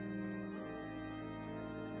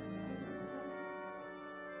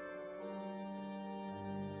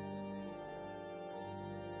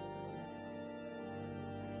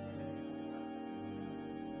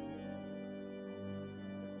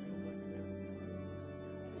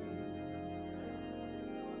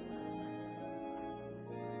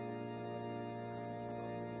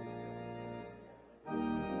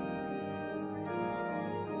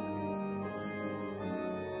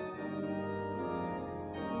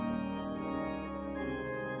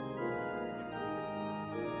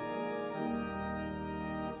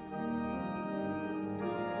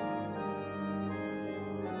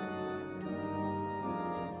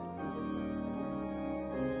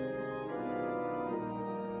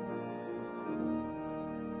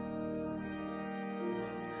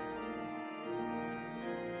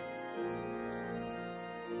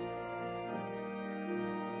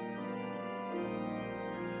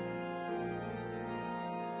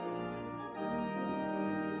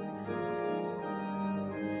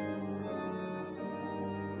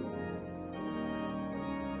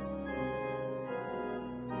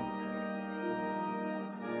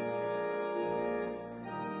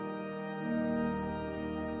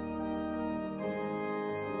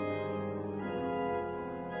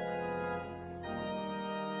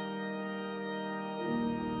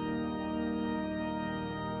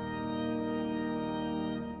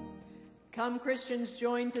Come, Christians,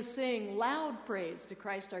 join to sing loud praise to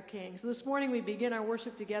Christ our King. So this morning we begin our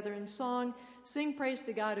worship together in song, Sing Praise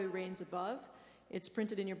to God Who Reigns Above. It's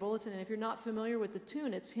printed in your bulletin, and if you're not familiar with the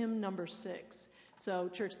tune, it's hymn number 6. So,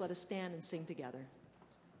 church, let us stand and sing together.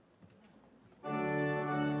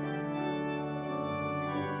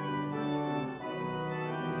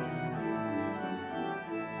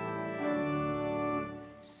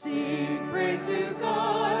 Sing praise to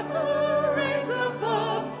God who reigns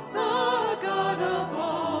above, the God of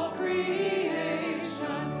all creation,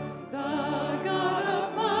 the God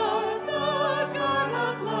of power, the God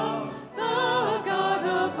of love, the God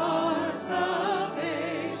of our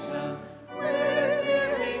salvation.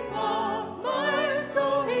 Revealing all my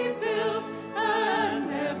soul he fills,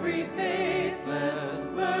 and every faithless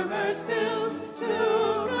murmur stills. To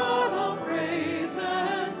God all praise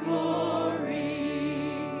and glory.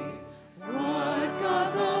 What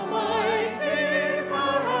God's almighty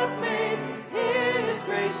power hath made, his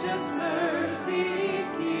gracious mercy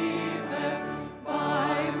keepeth.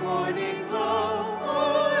 By morning glow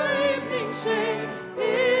or evening shade,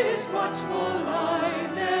 his watchful eye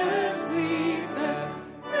ne'er sleepeth.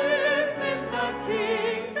 Within the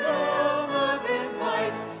kingdom of his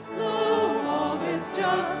might, lo, all is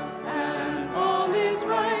just and all is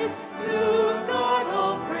right. To God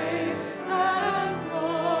all praise and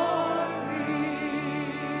glory.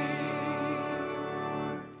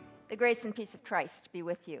 The grace and peace of Christ be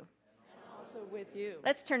with you. Also with you.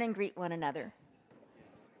 Let's turn and greet one another.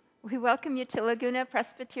 We welcome you to Laguna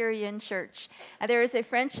Presbyterian Church. There is a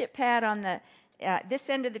friendship pad on the this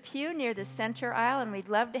end of the pew near the center aisle, and we'd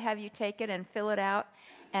love to have you take it and fill it out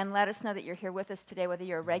and let us know that you're here with us today, whether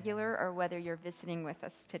you're a regular or whether you're visiting with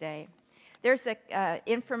us today. There's a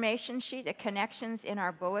information sheet, the connections in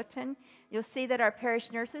our bulletin. You'll see that our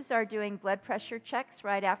parish nurses are doing blood pressure checks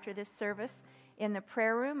right after this service in the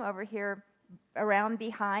prayer room over here around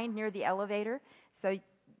behind near the elevator. So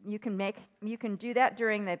you can do that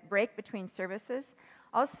during the break between services.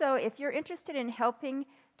 Also, if you're interested in helping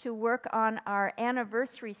to work on our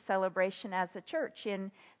anniversary celebration as a church, in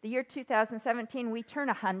the year 2017, we turn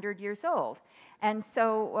 100 years old. And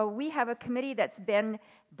so we have a committee that's been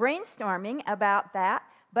brainstorming about that,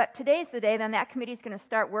 but today's the day then that committee is going to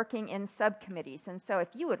start working in subcommittees. And so if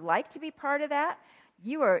you would like to be part of that,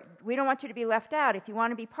 we don't want you to be left out if you want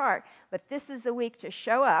to be part, but this is the week to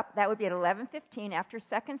show up. That would be at 11:15 after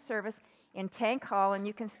second service in Tank Hall, and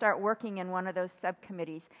you can start working in one of those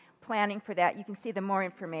subcommittees, planning for that. You can see the more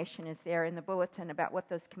information is there in the bulletin about what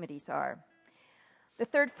those committees are. The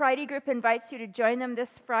Third Friday group invites you to join them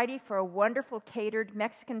this Friday for a wonderful catered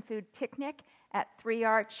Mexican food picnic at Three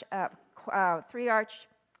Arch,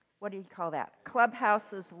 what do you call that?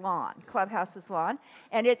 Clubhouse's Lawn.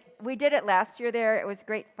 And we did it last year there. It was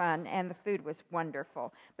great fun, and the food was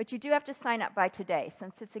wonderful. But you do have to sign up by today.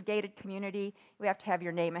 Since it's a gated community, we have to have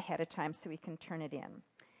your name ahead of time so we can turn it in.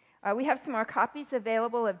 We have some more copies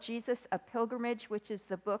available of Jesus, A Pilgrimage, which is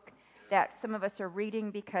the book that some of us are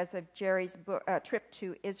reading because of Jerry's trip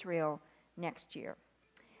to Israel next year.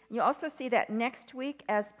 You'll also see that next week,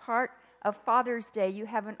 as part of Father's Day, you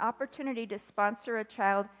have an opportunity to sponsor a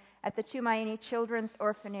child at the Tumaini Children's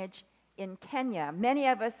Orphanage in Kenya. Many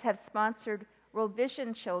of us have sponsored World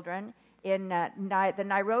Vision children in the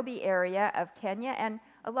Nairobi area of Kenya, and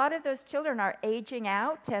a lot of those children are aging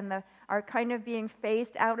out and are kind of being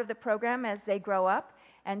phased out of the program as they grow up.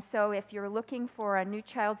 And so if you're looking for a new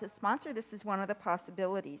child to sponsor, this is one of the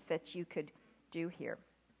possibilities that you could do here.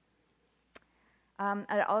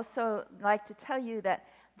 I'd also like to tell you that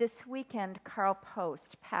this weekend, Carl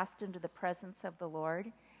Post passed into the presence of the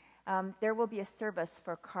Lord. There will be a service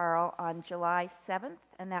for Carl on July 7th,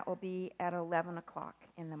 and that will be at 11 o'clock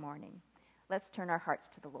in the morning. Let's turn our hearts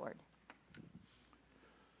to the Lord.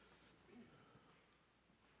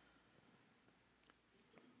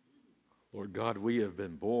 Lord God, we have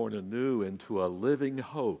been born anew into a living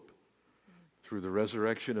hope through the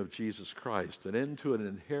resurrection of Jesus Christ and into an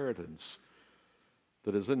inheritance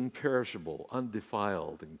that is imperishable,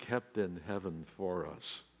 undefiled, and kept in heaven for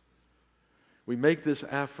us. We make this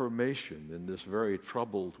affirmation in this very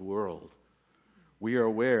troubled world. We are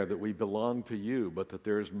aware that we belong to you, but that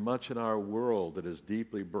there is much in our world that is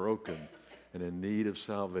deeply broken and in need of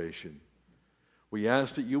salvation. We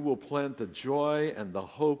ask that you will plant the joy and the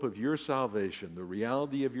hope of your salvation, the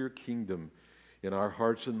reality of your kingdom in our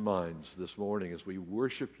hearts and minds this morning as we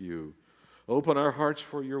worship you. Open our hearts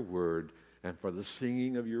for your word and for the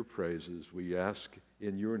singing of your praises. We ask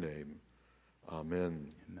in your name. Amen.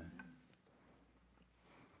 Amen.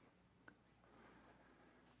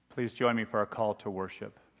 Please join me for a call to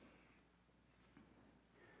worship.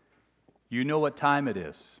 You know what time it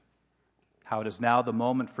is. how it is now the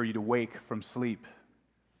moment for you to wake from sleep.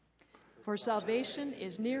 For salvation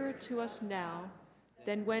is nearer to us now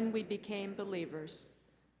than when we became believers.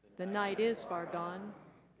 The night is far gone,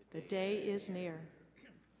 the day is near.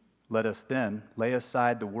 Let us then lay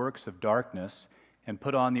aside the works of darkness and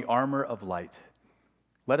put on the armor of light.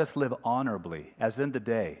 Let us live honorably, as in the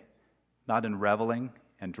day, not in reveling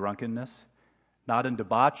and drunkenness, not in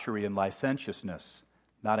debauchery and licentiousness,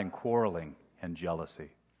 not in quarreling and jealousy.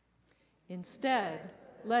 Instead,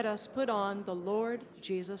 let us put on the Lord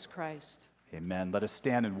Jesus Christ. Amen. Let us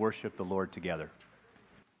stand and worship the Lord together.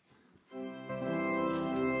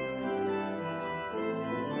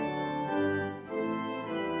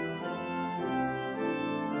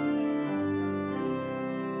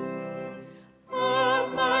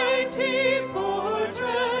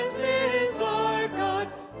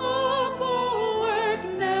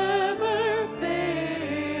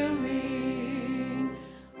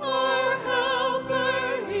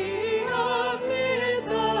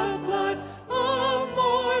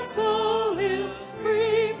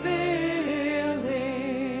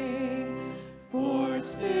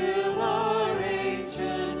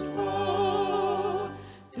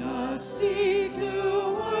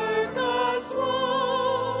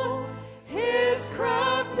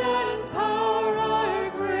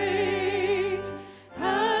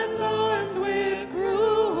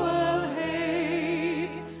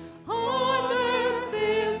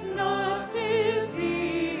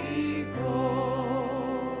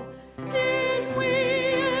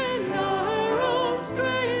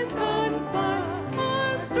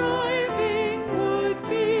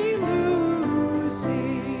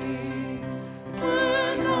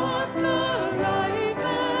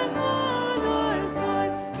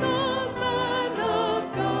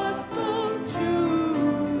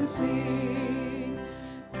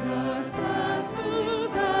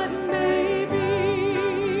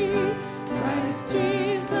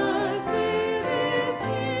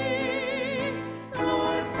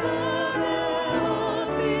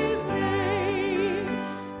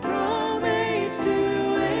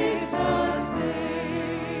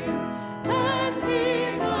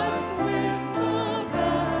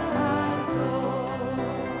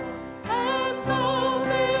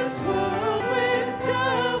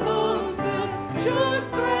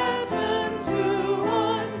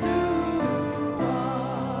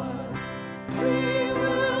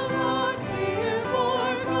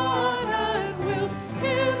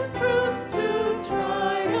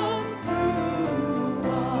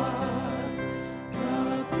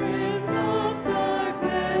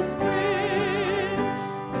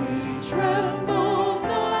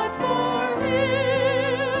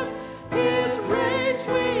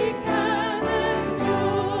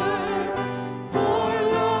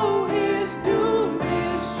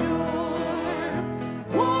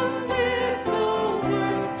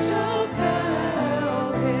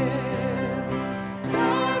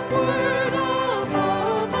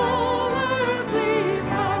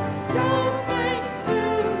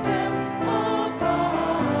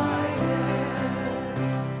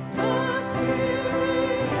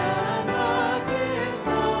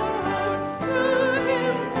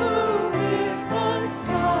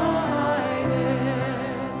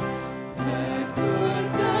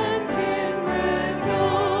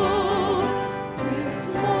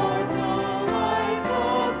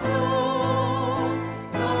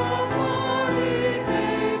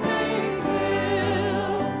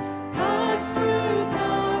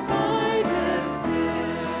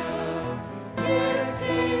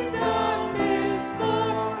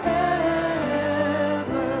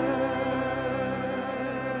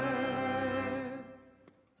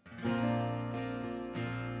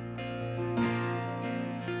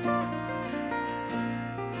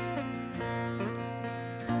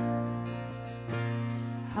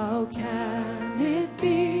 How can it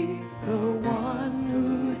be the one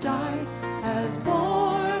who died has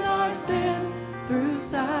borne our sin through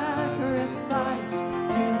sacrifice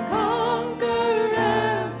to conquer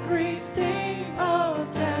every sting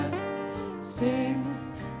of death? Sing,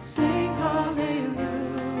 sing hallelujah.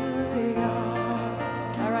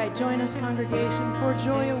 All right, join us, congregation, for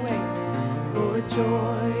joy awakes. For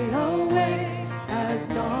joy awakes as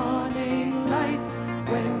dawning light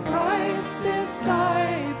when Christ's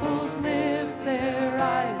disciples lift their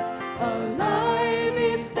eyes. Alive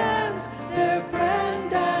he stands, their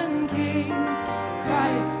friend and King.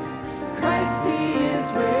 Christ, Christ, he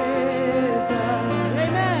is risen.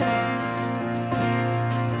 Amen.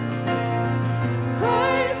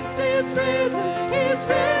 Christ is risen, he's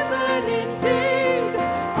risen indeed.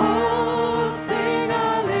 Oh, sing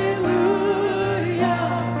hallelujah.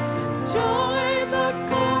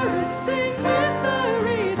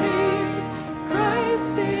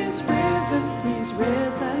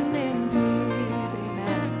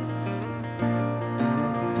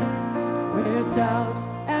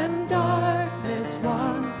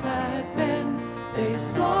 They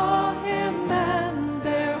saw him and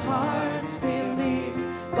their hearts believed.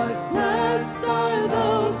 But blessed are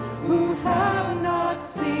those who have not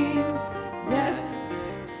seen, yet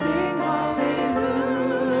sing hallelujah.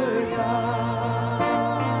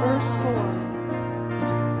 Verse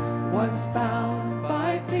 4. Once bound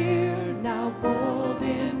by fear, now bold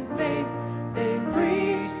in faith, they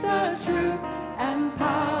preach the truth and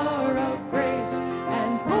power of grace,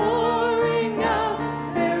 and pouring out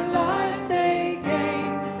their lives they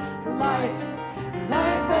gained life,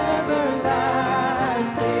 life everlasting.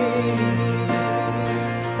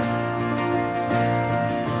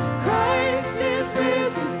 Christ is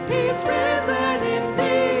risen, he's risen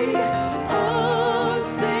indeed. Oh,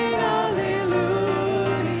 sing hallelujah.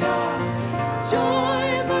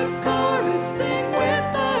 Join the chorus, sing with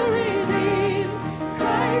the redeemed.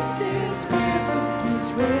 Christ is risen, he's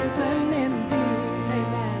risen indeed.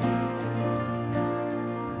 Amen.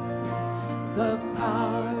 The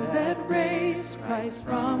power that raised Christ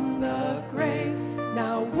from the grave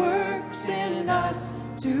now works in us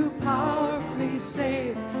to powerfully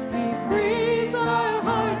save. He frees our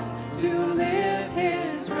hearts to live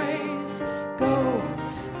his grace. Go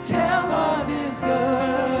tell of his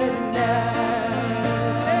goodness.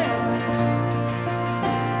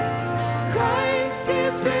 Christ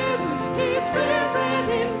is risen, he's risen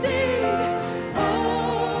indeed.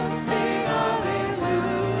 Oh, sing hallelujah.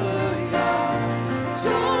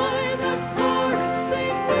 Join the chorus,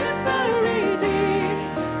 sing with the redeemed.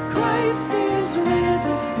 Christ is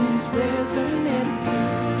risen, he's risen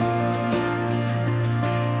indeed.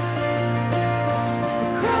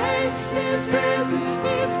 Christ is risen,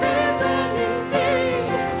 he's risen indeed.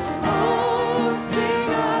 Oh, sing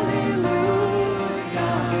hallelujah.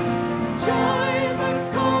 Join the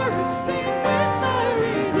chorus, sing with the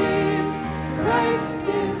redeemed. Christ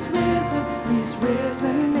is risen, he's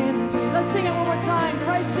risen indeed. Let's sing it one more time.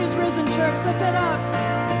 Christ is risen, church. Lift it up.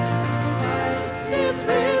 He's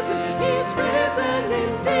risen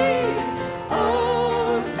indeed.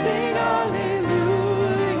 Oh, sing hallelujah.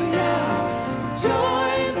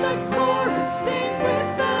 Join the chorus, sing with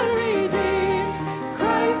the redeemed.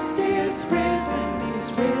 Christ is risen, he's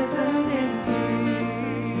risen indeed.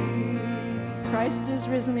 Christ is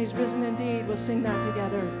risen, he's risen indeed. We'll sing that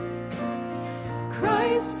together.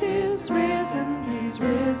 Christ is risen, he's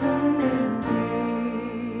risen indeed.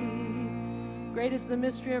 Great is the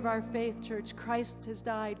mystery of our faith, church. Christ has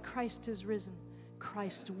died. Christ has risen.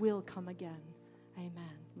 Christ will come again.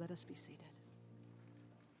 Amen. Let us be seated.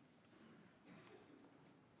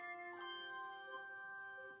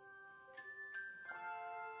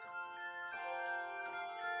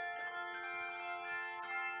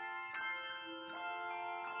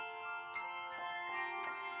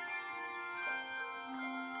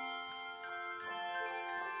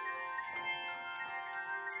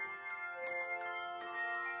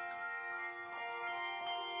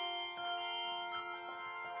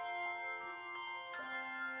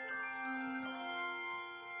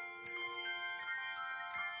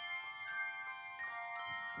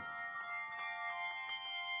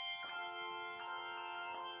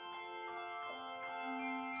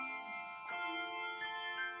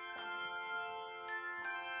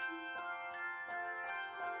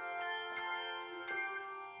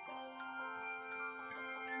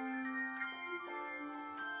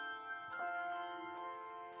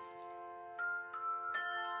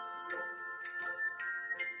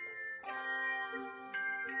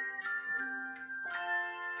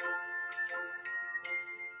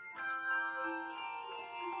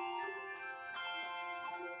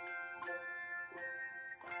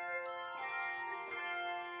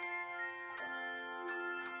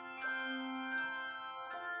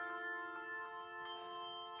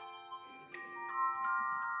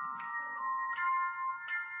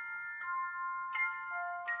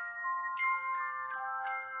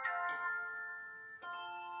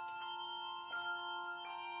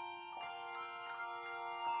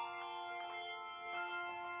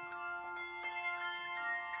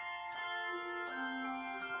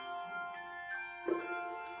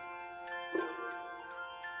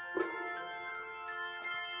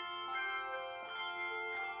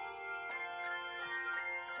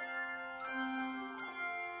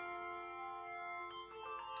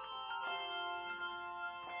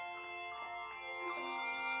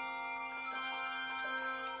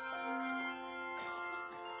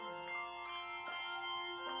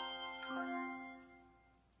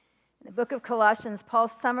 The book of Colossians, Paul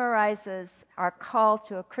summarizes our call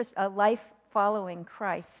to a life following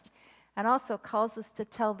Christ and also calls us to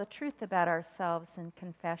tell the truth about ourselves in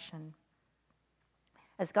confession.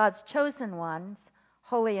 As God's chosen ones,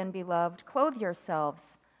 holy and beloved, clothe yourselves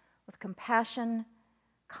with compassion,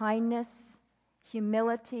 kindness,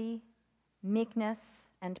 humility, meekness,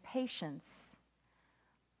 and patience.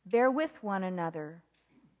 Bear with one another,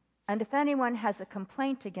 and if anyone has a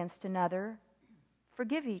complaint against another,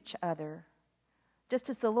 forgive each other. Just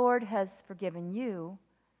as the Lord has forgiven you,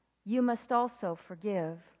 you must also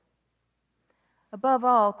forgive. Above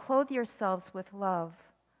all, clothe yourselves with love,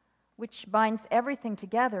 which binds everything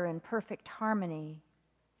together in perfect harmony.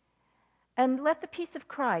 And let the peace of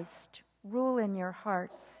Christ rule in your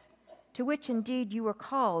hearts, to which indeed you were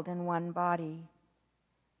called in one body.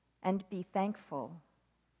 And be thankful.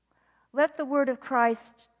 Let the word of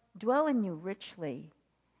Christ dwell in you richly.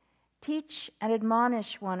 Teach and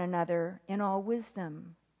admonish one another in all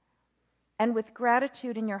wisdom. And with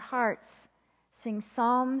gratitude in your hearts, sing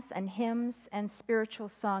psalms and hymns and spiritual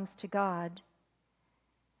songs to God.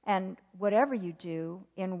 And whatever you do,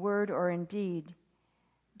 in word or in deed,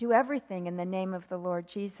 do everything in the name of the Lord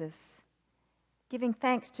Jesus, giving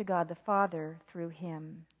thanks to God the Father through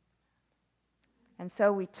him. And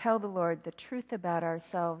so we tell the Lord the truth about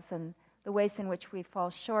ourselves and the ways in which we fall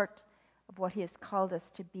short of what he has called us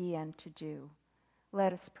to be and to do.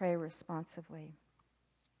 Let us pray responsively.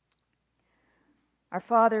 Our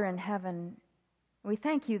Father in heaven, we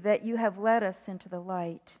thank you that you have led us into the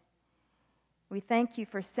light. We thank you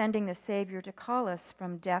for sending the Savior to call us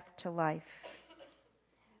from death to life.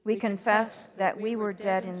 We confess that we were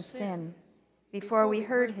dead in sin before we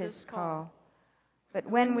heard his call. But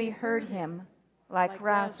when we heard him, like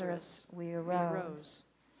Lazarus, we arose.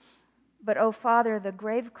 But, O Father, the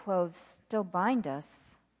grave clothes still bind us.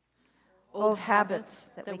 Old habits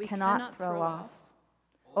that we cannot throw off.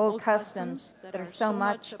 Old customs that are so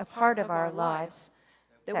much a part of our lives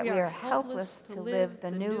that we are helpless to live the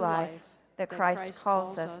new life that Christ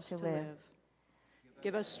calls us to live.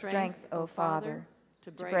 Give us strength, O Father,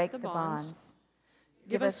 to break the bonds.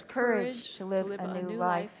 Give us courage to live a new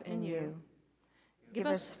life in you. Give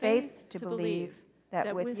us faith to believe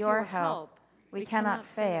that with your help we cannot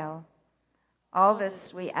fail. All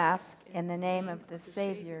this we ask in the name of the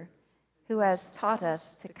Savior, who has taught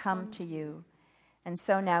us to come to you. And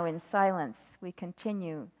so now in silence we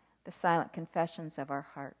continue the silent confessions of our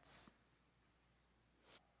hearts.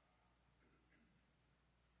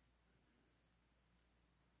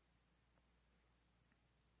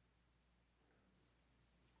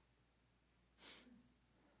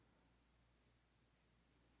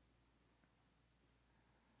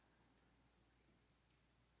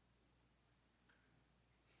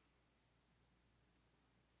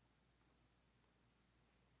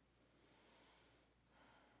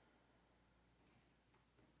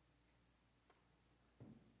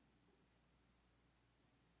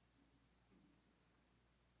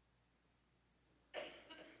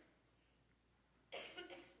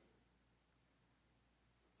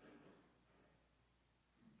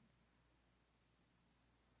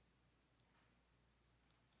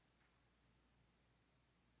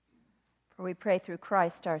 For we pray through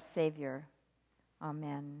Christ our Savior.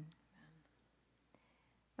 Amen.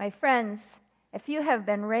 My friends, if you have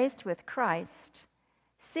been raised with Christ,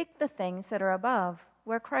 seek the things that are above,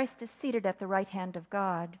 where Christ is seated at the right hand of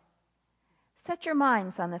God. Set your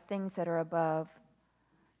minds on the things that are above,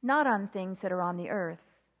 not on things that are on the earth.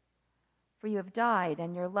 For you have died,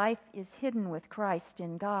 and your life is hidden with Christ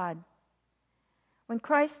in God. When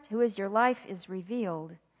Christ, who is your life, is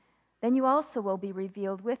revealed, then you also will be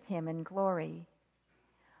revealed with him in glory.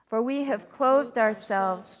 For we have clothed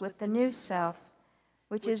ourselves with the new self,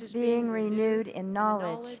 which is being renewed in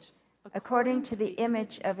knowledge, according to the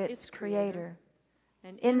image of its Creator.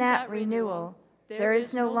 And in that renewal, there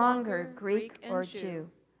is no longer Greek or Jew,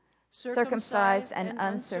 circumcised and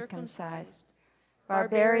uncircumcised,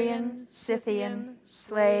 barbarian, Scythian,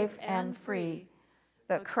 slave, and free,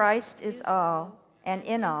 but Christ is all, and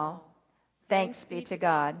in all. Thanks be to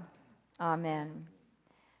God. Amen.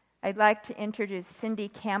 I'd like to introduce Cindy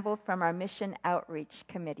Campbell from our Mission Outreach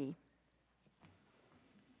Committee.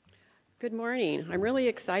 Good morning. I'm really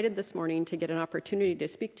excited this morning to get an opportunity to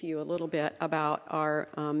speak to you a little bit about our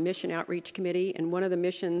Mission Outreach Committee and one of the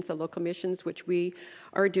missions, the local missions, which we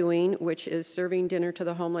are doing, which is serving dinner to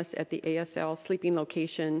the homeless at the ASL sleeping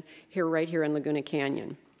location right here in Laguna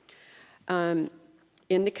Canyon.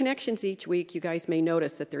 In the connections each week, you guys may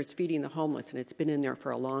notice that there's feeding the homeless, and it's been in there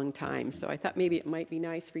for a long time. So I thought maybe it might be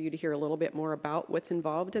nice for you to hear a little bit more about what's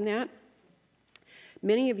involved in that.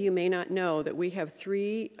 Many of you may not know that we have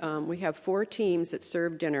 4 teams that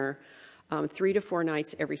serve dinner 3 to 4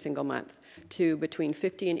 nights every single month to between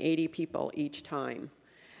 50 and 80 people each time.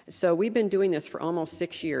 So we've been doing this for almost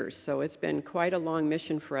 6 years, so it's been quite a long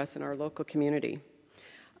mission for us in our local community.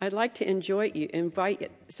 I'd like to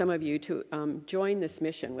invite some of you to join this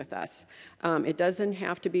mission with us. It doesn't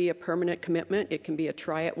have to be a permanent commitment. It can be a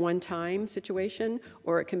try-it-one-time situation,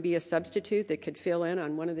 or it can be a substitute that could fill in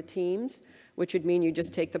on one of the teams, which would mean you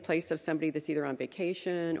just take the place of somebody that's either on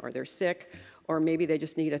vacation or they're sick, or maybe they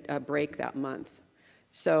just need a break that month.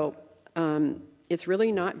 So it's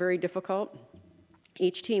really not very difficult.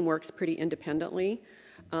 Each team works pretty independently.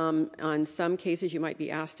 On some cases, you might be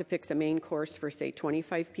asked to fix a main course for, say,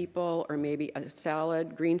 25 people, or maybe a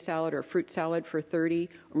salad, green salad, or fruit salad for 30,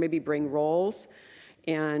 or maybe bring rolls.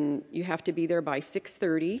 And you have to be there by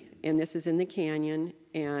 6:30, and this is in the canyon,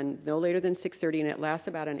 and no later than 6:30, and it lasts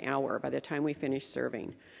about an hour by the time we finish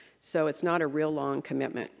serving. So it's not a real long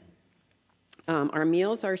commitment. Our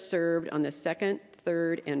meals are served on the second,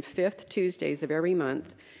 third, and fifth Tuesdays of every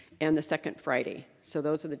month, and the second Friday. So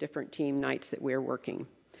those are the different team nights that we're working.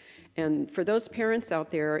 And for those parents out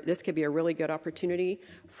there, this could be a really good opportunity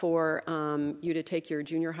for you to take your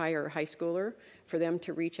junior high or high schooler, for them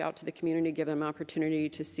to reach out to the community, give them an opportunity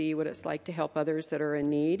to see what it's like to help others that are in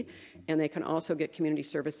need. And they can also get community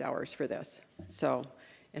service hours for this. So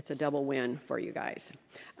it's a double win for you guys.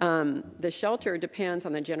 The shelter depends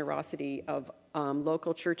on the generosity of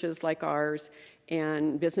local churches like ours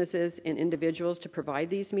and businesses and individuals to provide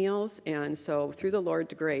these meals. And so through the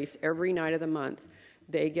Lord's grace, every night of the month,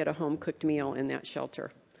 they get a home-cooked meal in that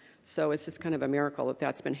shelter. So it's just kind of a miracle that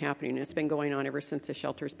that's been happening. It's been going on ever since the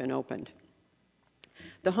shelter's been opened.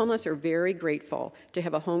 The homeless are very grateful to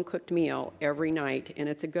have a home-cooked meal every night, and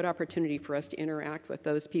it's a good opportunity for us to interact with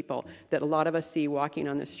those people that a lot of us see walking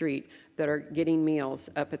on the street that are getting meals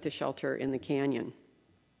up at the shelter in the canyon.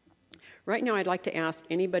 Right now, I'd like to ask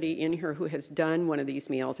anybody in here who has done one of these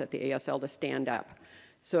meals at the ASL to stand up.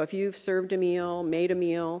 So if you've served a meal, made a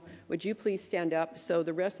meal, would you please stand up so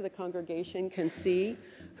the rest of the congregation can see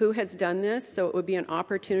who has done this? So it would be an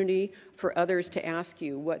opportunity for others to ask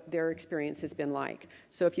you what their experience has been like.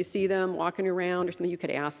 So if you see them walking around or something, you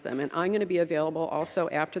could ask them. And I'm going to be available also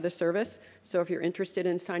after the service. So if you're interested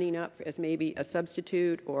in signing up as maybe a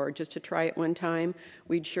substitute or just to try it one time,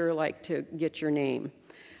 we'd sure like to get your name.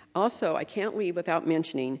 Also, I can't leave without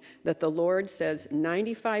mentioning that the Lord says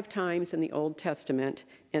 95 times in the Old Testament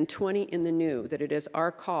and 20 in the New that it is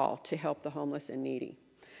our call to help the homeless and needy.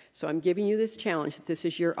 So I'm giving you this challenge that this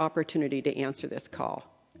is your opportunity to answer this call.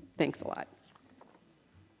 Thanks a lot.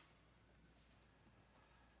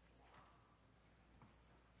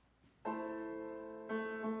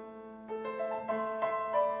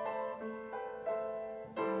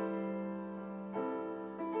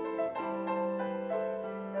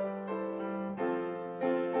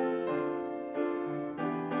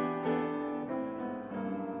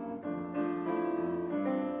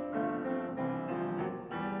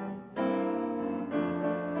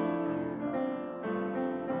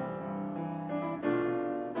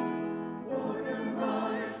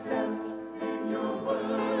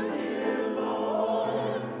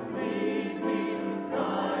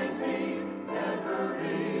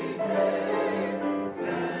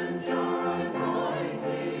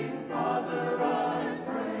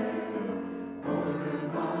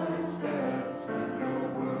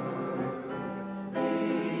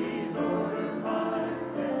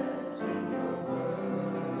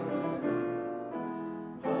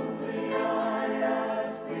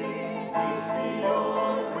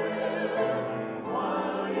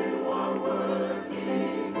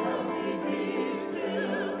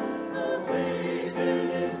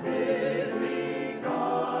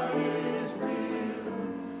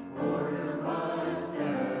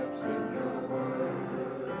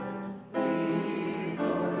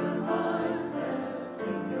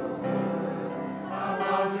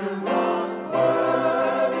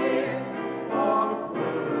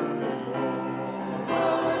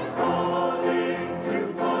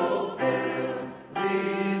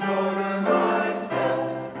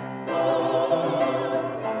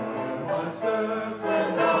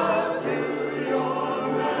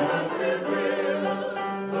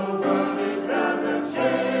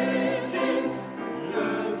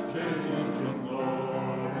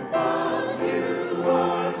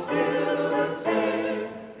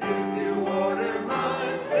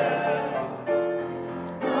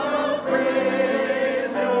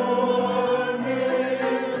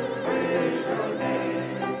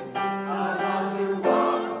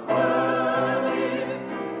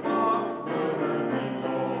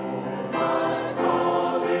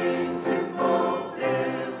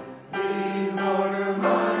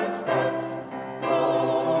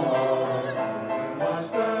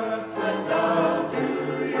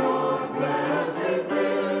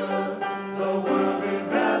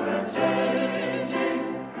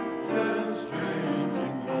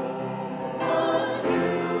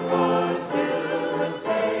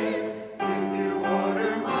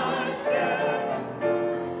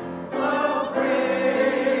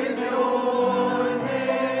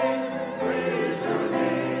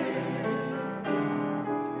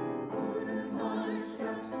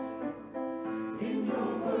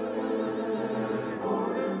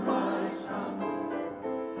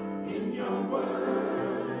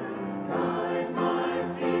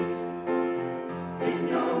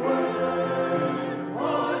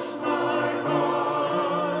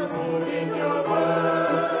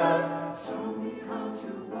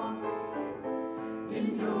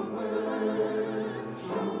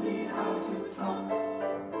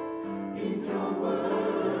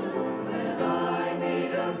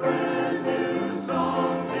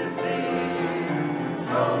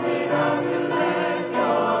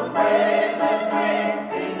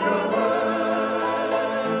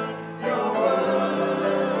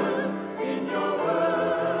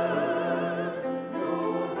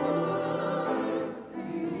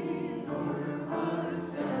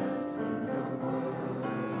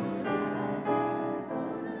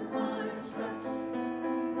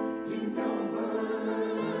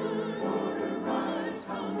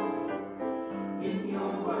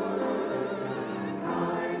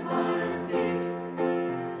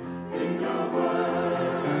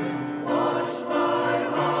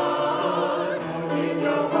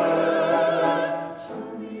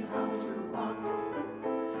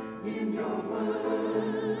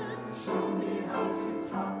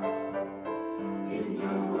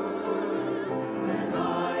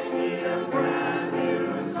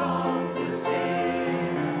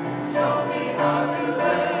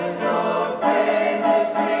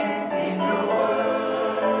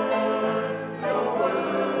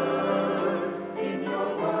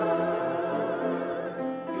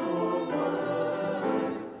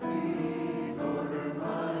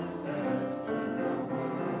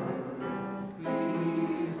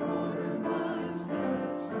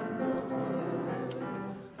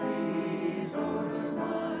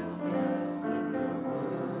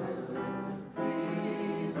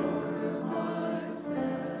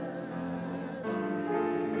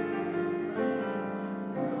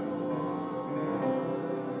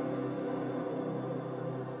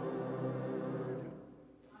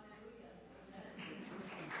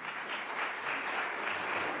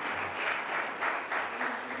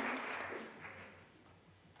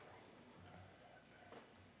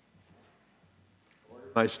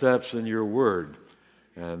 My steps in your word.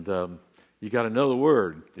 And you got to know the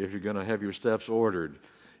word if you're going to have your steps ordered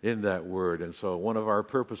in that word. And so one of our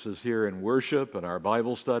purposes here in worship and our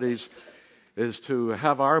Bible studies is to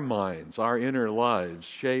have our minds, our inner lives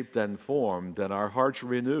shaped and formed and our hearts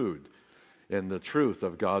renewed in the truth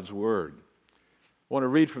of God's word. I want to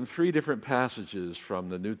read from 3 different passages from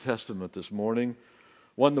the New Testament this morning.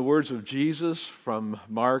 One, the words of Jesus from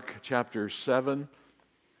Mark chapter 7.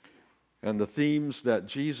 And the themes that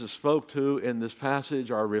Jesus spoke to in this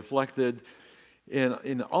passage are reflected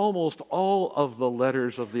in almost all of the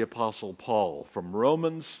letters of the Apostle Paul, from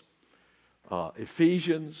Romans,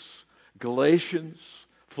 Ephesians, Galatians,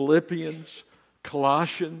 Philippians,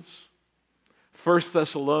 Colossians, 1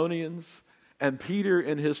 Thessalonians, and Peter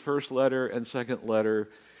in his first letter and second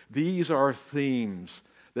letter. These are themes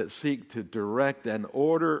that seek to direct and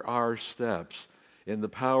order our steps in the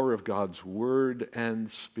power of God's Word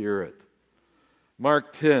and Spirit.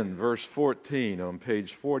 Mark 10, verse 14 on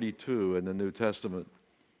page 42 in the New Testament.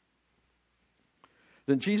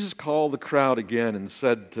 Then Jesus called the crowd again and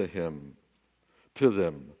said to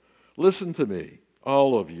them, "Listen to me,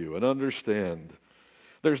 all of you, and understand.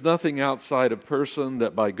 There's nothing outside a person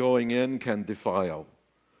that by going in can defile,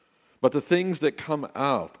 but the things that come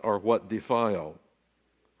out are what defile."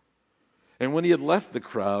 And when he had left the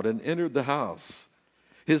crowd and entered the house,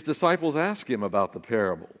 his disciples asked him about the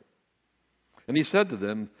parable. And he said to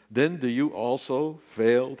them, "Then do you also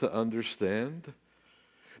fail to understand?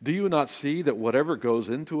 Do you not see that whatever goes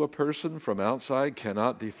into a person from outside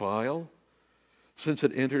cannot defile, since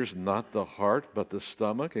it enters not the heart but the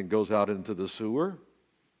stomach and goes out into the sewer?"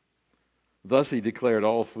 Thus he declared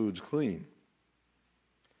all foods clean.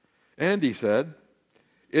 And he said,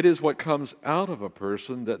 "It is what comes out of a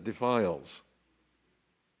person that defiles.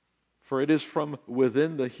 For it is from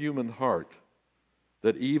within the human heart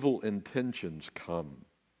that evil intentions come: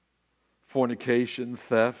 fornication,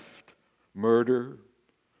 theft, murder,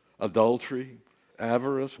 adultery,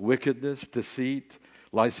 avarice, wickedness, deceit,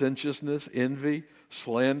 licentiousness, envy,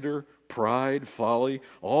 slander, pride, folly.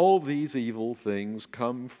 All these evil things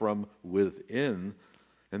come from within,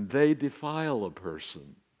 and they defile a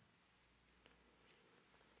person."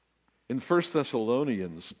 In 1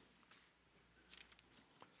 Thessalonians,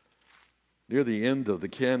 near the end of the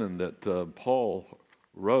canon that Paul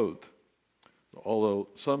wrote, although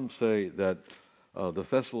some say that the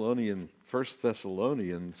 1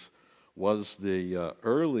 Thessalonians was the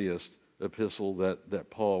earliest epistle that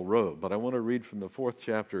Paul wrote. But I want to read from the 4th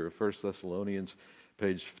chapter of 1 Thessalonians,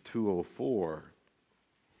 page 204.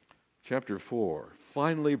 Chapter 4.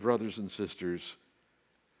 "Finally, brothers and sisters,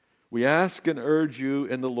 we ask and urge you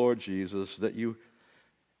in the Lord Jesus that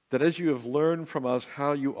as you have learned from us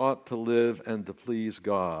how you ought to live and to please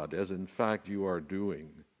God, as in fact you are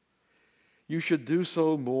doing, you should do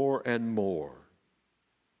so more and more.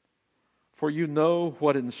 For you know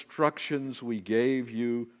what instructions we gave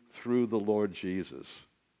you through the Lord Jesus.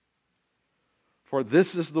 For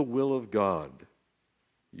this is the will of God,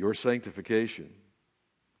 your sanctification,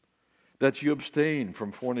 that you abstain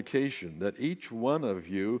from fornication, that each one of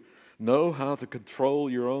you know how to control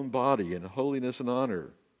your own body in holiness and honor,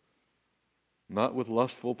 not with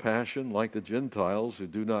lustful passion like the Gentiles who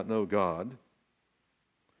do not know God,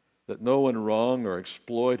 that no one wrong or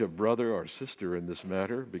exploit a brother or sister in this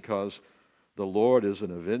matter, because the Lord is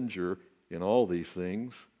an avenger in all these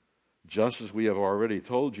things, just as we have already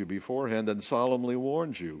told you beforehand and solemnly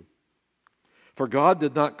warned you. For God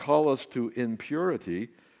did not call us to impurity,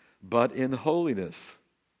 but in holiness.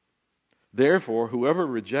 Therefore, whoever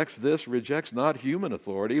rejects this rejects not human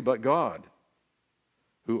authority, but God,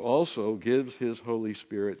 who also gives his Holy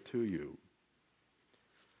Spirit to you.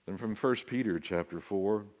 And from 1 Peter chapter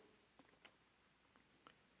 4,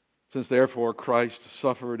 since therefore Christ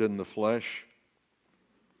suffered in the flesh,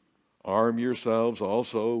 arm yourselves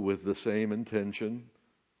also with the same intention.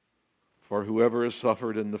 For whoever has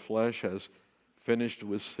suffered in the flesh has finished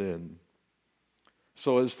with sin,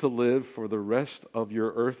 so as to live for the rest of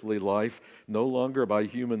your earthly life, no longer by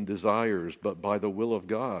human desires, but by the will of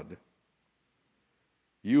God.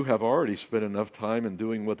 You have already spent enough time in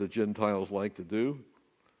doing what the Gentiles like to do,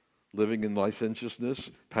 living in licentiousness,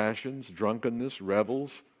 passions, drunkenness,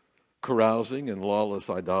 revels, carousing, and lawless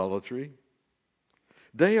idolatry.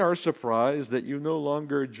 They are surprised that you no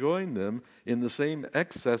longer join them in the same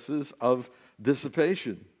excesses of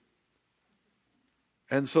dissipation.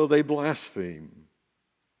 And so they blaspheme.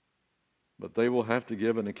 But they will have to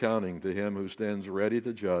give an accounting to him who stands ready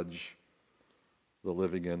to judge the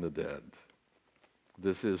living and the dead.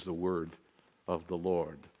 This is the word of the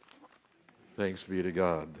Lord. Thanks be to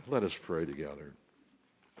God. Let us pray together.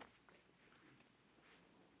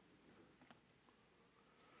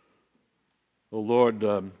 O Lord,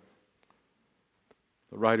 the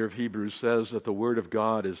writer of Hebrews says that the Word of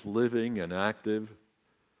God is living and active,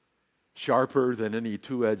 sharper than any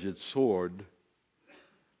two-edged sword,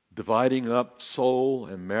 dividing up soul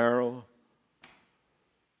and marrow,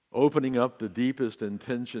 opening up the deepest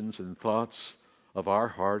intentions and thoughts of our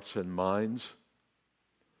hearts and minds,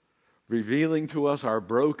 revealing to us our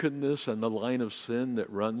brokenness and the line of sin that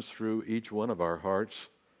runs through each one of our hearts.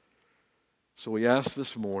 So we ask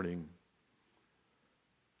this morning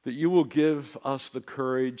that you will give us the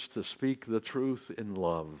courage to speak the truth in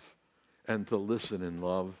love and to listen in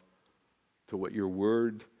love to what your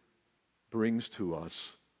word brings to us.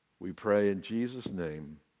 We pray in Jesus'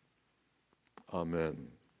 name. Amen.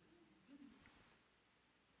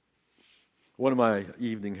 One of my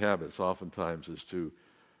evening habits oftentimes is to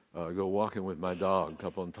go walking with my dog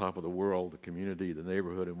up on top of the world, the community, the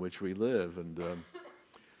neighborhood in which we live. And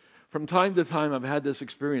from time to time, I've had this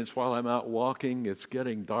experience while I'm out walking. It's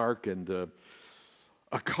getting dark, and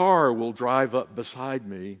a car will drive up beside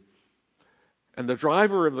me, and the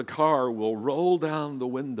driver of the car will roll down the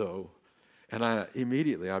window, and I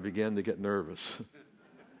began to get nervous.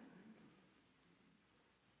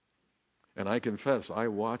 And I confess, I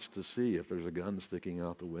watch to see if there's a gun sticking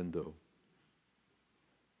out the window.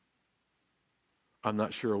 I'm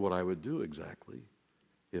not sure what I would do exactly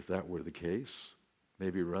if that were the case.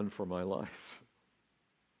 Maybe run for my life.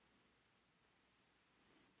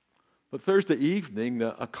 But Thursday evening,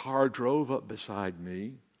 a car drove up beside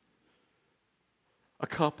me. A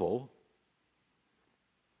couple.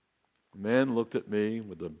 The man looked at me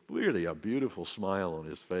with really a beautiful smile on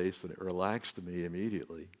his face, and it relaxed me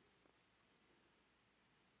immediately.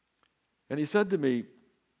 And he said to me, "Do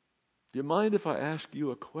you mind if I ask you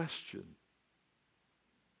a question?"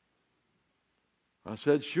 I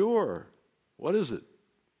said, "Sure. What is it?"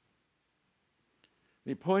 And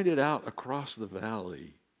he pointed out across the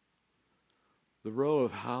valley, the row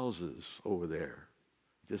of houses over there.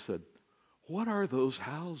 He just said, "What are those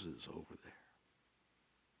houses over there?"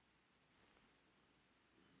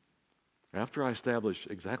 After I established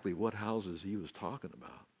exactly what houses he was talking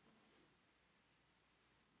about,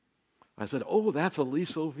 I said, "Oh, that's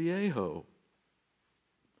Aliso Viejo."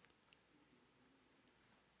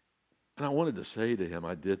 And I wanted to say to him,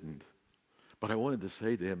 I didn't, but I wanted to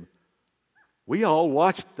say to him, we all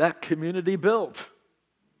watched that community built.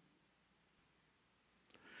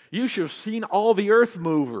 You should have seen all the earth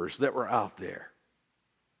movers that were out there.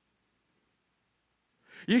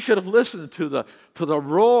 You should have listened to the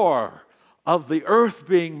roar of the earth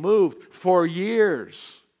being moved for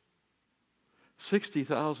years.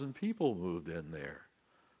 60,000 people moved in there.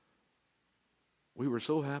 We were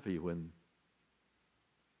so happy when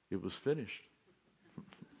it was finished.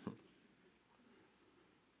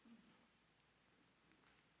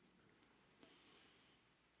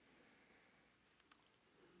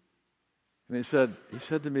 And he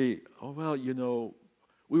said to me, "Oh, well,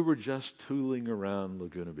 we were just tooling around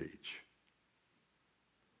Laguna Beach."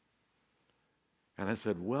 And I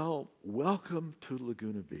said, "Well, welcome to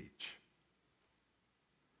Laguna Beach.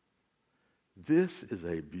 This is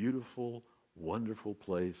a beautiful, wonderful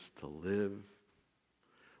place to live,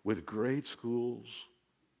 with great schools,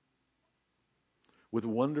 with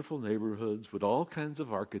wonderful neighborhoods, with all kinds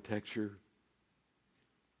of architecture.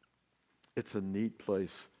 It's a neat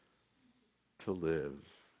place to live."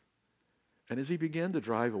 And as he began to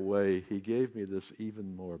drive away, he gave me this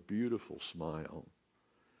even more beautiful smile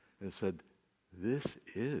and said, "This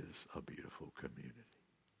is a beautiful community."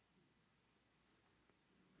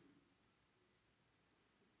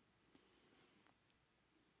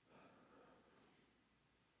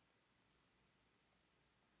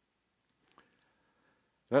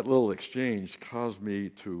 That little exchange caused me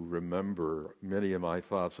to remember many of my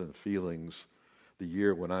thoughts and feelings the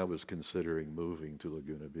year when I was considering moving to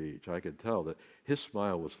Laguna Beach. I could tell that his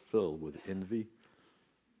smile was filled with envy,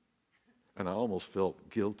 and I almost felt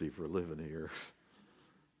guilty for living here.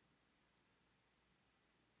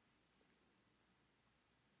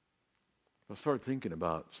 I started thinking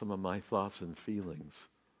about some of my thoughts and feelings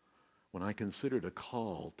when I considered a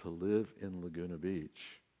call to live in Laguna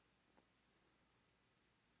Beach.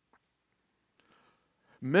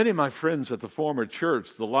 Many of my friends at the former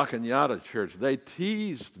church, the La Cañada church, they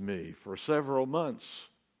teased me for several months.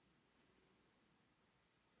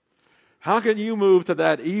 "How can you move to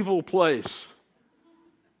that evil place?"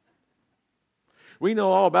 We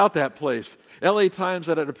know all about that place. LA Times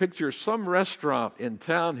had a picture of some restaurant in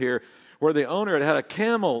town here where the owner had a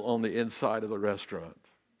camel on the inside of the restaurant.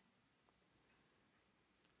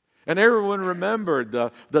 And everyone remembered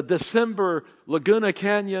the December Laguna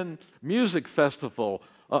Canyon Music Festival,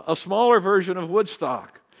 a smaller version of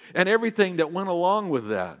Woodstock, and everything that went along with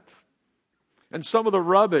that. And some of the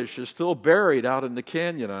rubbish is still buried out in the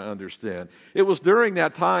canyon, I understand. It was during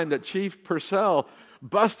that time that Chief Purcell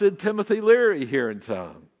busted Timothy Leary here in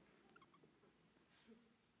town.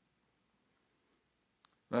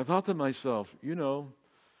 And I thought to myself,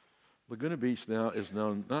 Laguna Beach now is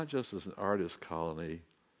known not just as an artist colony,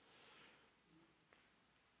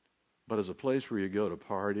 but as a place where you go to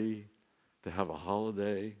party, to have a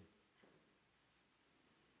holiday.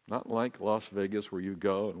 Not like Las Vegas where you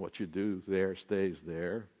go and what you do there stays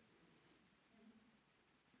there.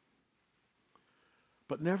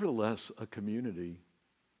 But nevertheless, a community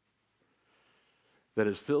that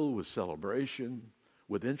is filled with celebration,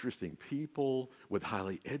 with interesting people, with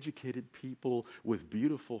highly educated people, with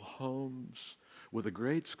beautiful homes, with a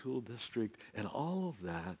great school district, and all of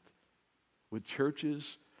that, with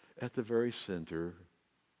churches at the very center.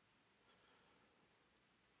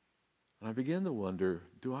 And I began to wonder,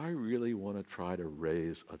 do I really want to try to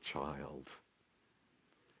raise a child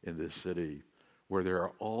in this city where there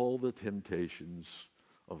are all the temptations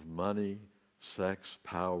of money, sex,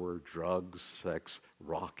 power, drugs, sex,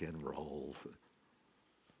 rock and roll?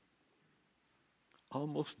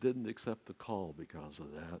 Almost didn't accept the call because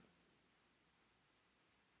of that.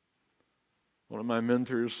 One of my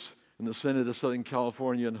mentors in the Synod of Southern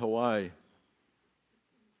California and Hawaii,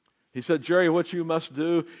 he said, "Jerry, what you must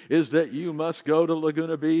do is that you must go to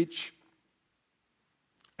Laguna Beach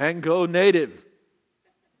and go native.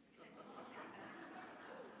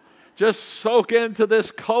 Just soak into this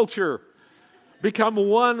culture. Become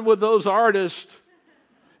one with those artists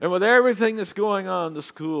and with everything that's going on in the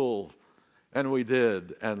school." And we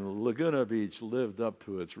did. And Laguna Beach lived up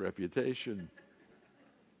to its reputation.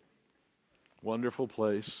 Wonderful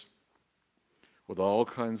place with all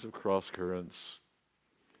kinds of cross currents.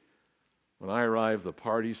 When I arrived, the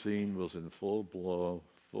party scene was in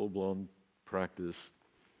full-blown practice.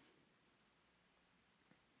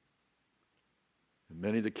 And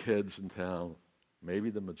many of the kids in town, maybe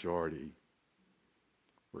the majority,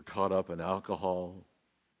 were caught up in alcohol,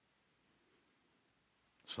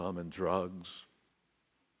 some in drugs,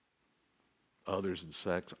 others in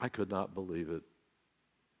sex. I could not believe it.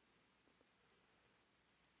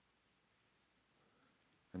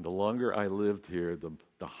 And the longer I lived here,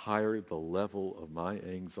 the higher the level of my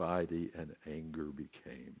anxiety and anger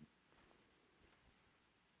became.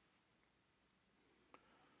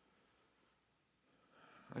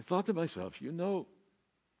 I thought to myself,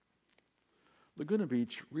 Laguna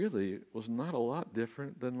Beach really was not a lot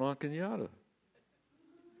different than La Cañada.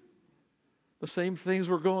 The same things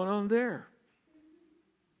were going on there.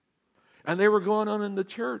 And they were going on in the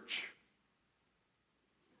church.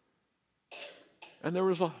 And there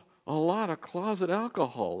was a lot of closet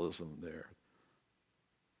alcoholism there.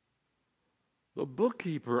 the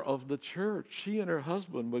bookkeeper of the church. She and her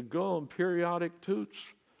husband would go on periodic toots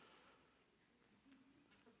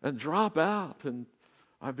and drop out. And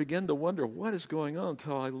I began to wonder what is going on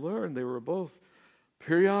until I learned they were both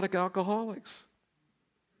periodic alcoholics.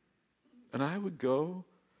 And I would go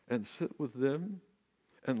and sit with them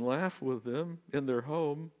and laugh with them in their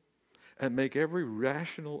home and make every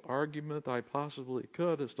rational argument I possibly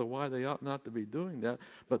could as to why they ought not to be doing that.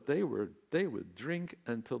 But they would drink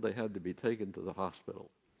until they had to be taken to the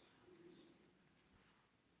hospital.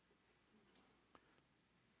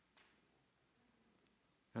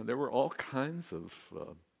 And there were all kinds of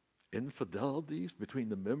infidelities between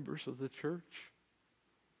the members of the church.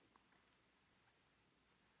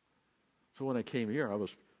 So when I came here, I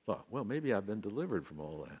thought, well, maybe I've been delivered from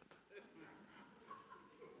all that.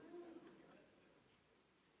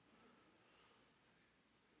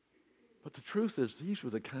 But the truth is, these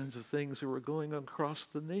were the kinds of things that were going on across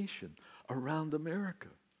the nation, around America.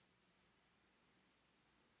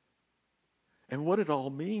 And what it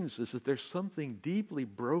all means is that there's something deeply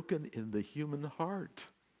broken in the human heart.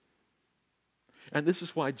 And this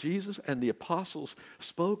is why Jesus and the apostles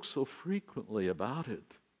spoke so frequently about it.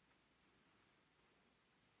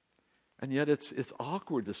 And yet it's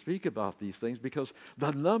awkward to speak about these things because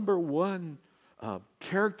the number one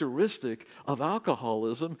characteristic of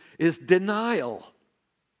alcoholism is denial.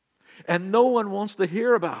 And no one wants to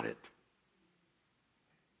hear about it.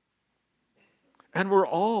 And we're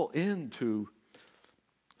all into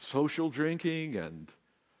social drinking, and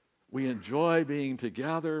we enjoy being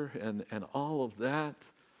together and all of that.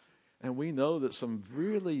 And we know that some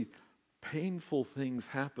really painful things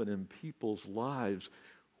happen in people's lives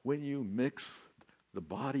when you mix the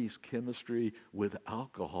body's chemistry with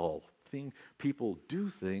alcohol. People do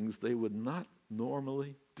things they would not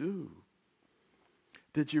normally do.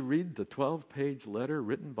 Did you read the 12-page letter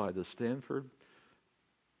written by the Stanford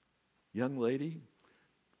young lady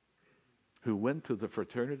who went to the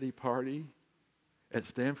fraternity party at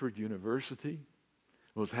Stanford University,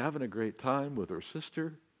 was having a great time with her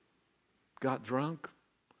sister, got drunk,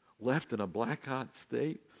 left in a blackout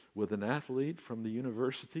state with an athlete from the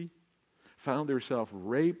university, found herself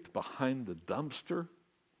raped behind the dumpster?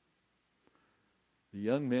 The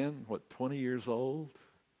young man, 20 years old?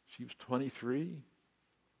 She was 23.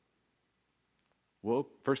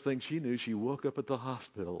 First thing she knew, she woke up at the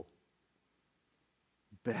hospital,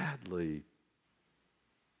 badly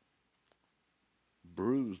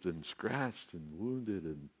bruised and scratched and wounded.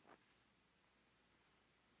 And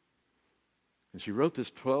she wrote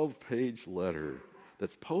this 12-page letter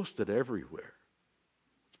that's posted everywhere.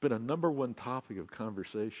 It's been a number one topic of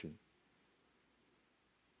conversation.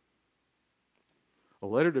 A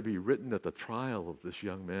letter to be written at the trial of this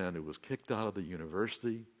young man who was kicked out of the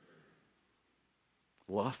university,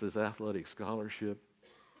 lost his athletic scholarship,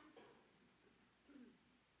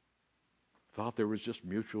 thought there was just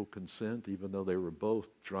mutual consent even though they were both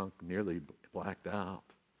drunk, nearly blacked out.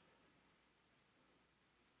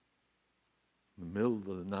 In the middle of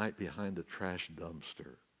the night behind a trash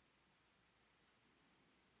dumpster.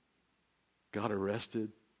 Got arrested,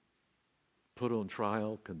 put on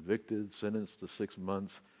trial, convicted, sentenced to 6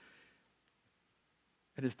 months.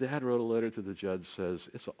 And his dad wrote a letter to the judge, says,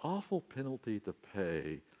 it's an awful penalty to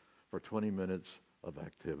pay for 20 minutes of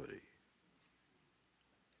activity.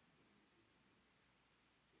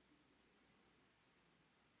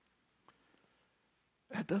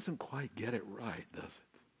 That doesn't quite get it right, does it?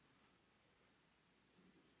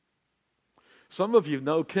 Some of you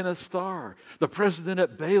know Kenneth Starr, the president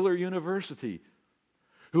at Baylor University,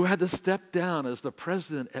 who had to step down as the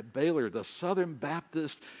president at Baylor, the Southern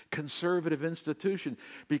Baptist conservative institution,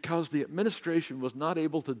 because the administration was not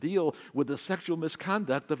able to deal with the sexual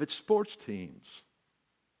misconduct of its sports teams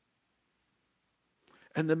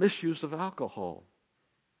and the misuse of alcohol.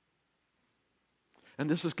 And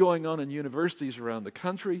this is going on in universities around the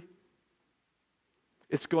country.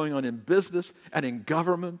 It's going on in business and in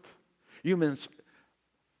government. You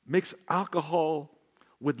mix alcohol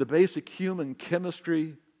with the basic human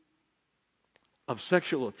chemistry of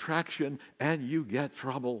sexual attraction, and you get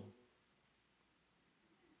trouble.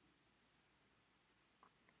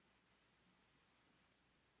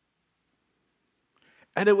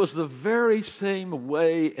 And it was the very same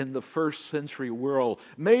way in the first century world,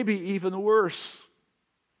 maybe even worse.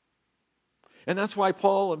 And that's why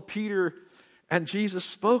Paul and Peter and Jesus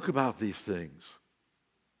spoke about these things.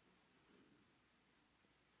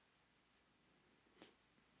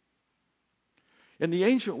 In the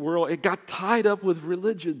ancient world, it got tied up with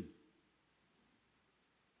religion.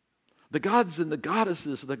 The gods and the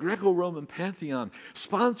goddesses of the Greco-Roman pantheon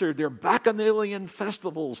sponsored their bacchanalian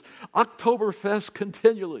festivals, Oktoberfest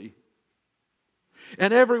continually.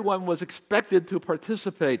 And everyone was expected to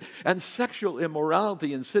participate. And sexual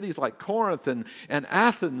immorality in cities like Corinth and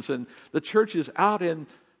Athens and the churches out in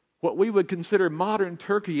what we would consider modern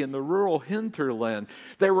Turkey in the rural hinterland,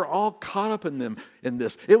 they were all caught up in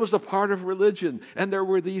this. It was a part of religion. And there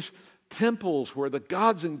were these temples where the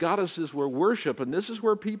gods and goddesses were worshipped. And this is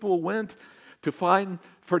where people went to find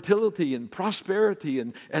fertility and prosperity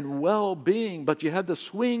and well-being. But you had to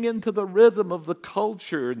swing into the rhythm of the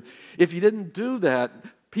culture. And if you didn't do that,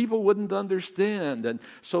 people wouldn't understand. And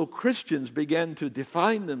so Christians began to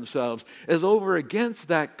define themselves as over against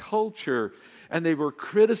that culture. And they were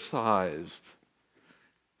criticized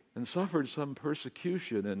and suffered some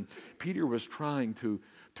persecution. And Peter was trying to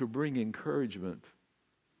bring encouragement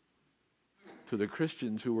to the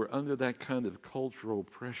Christians who were under that kind of cultural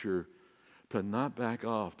pressure to not back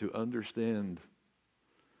off, to understand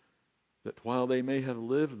that while they may have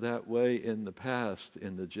lived that way in the past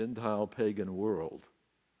in the Gentile pagan world,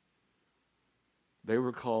 they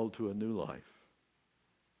were called to a new life.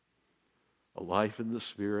 A life in the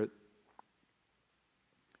Spirit,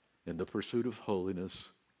 in the pursuit of holiness,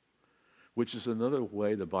 which is another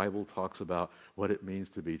way the Bible talks about what it means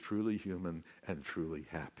to be truly human and truly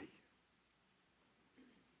happy.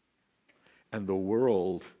 And the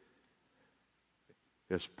world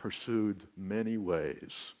has pursued many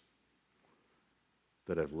ways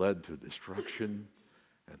that have led to destruction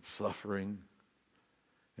and suffering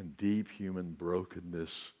and deep human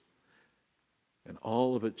brokenness. And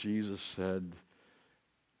all of it, Jesus said,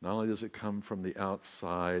 not only does it come from the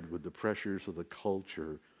outside with the pressures of the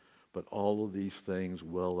culture, but all of these things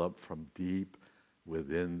well up from deep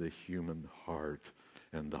within the human heart.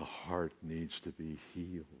 And the heart needs to be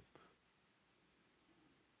healed.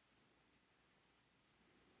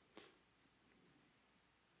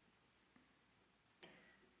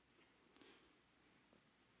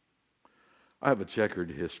 I have a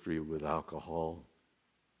checkered history with alcohol.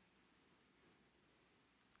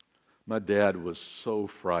 My dad was so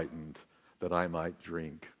frightened that I might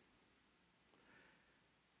drink.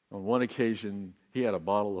 On one occasion, he had a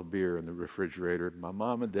bottle of beer in the refrigerator. My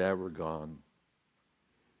mom and dad were gone.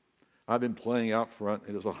 I'd been playing out front.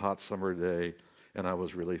 It was a hot summer day, and I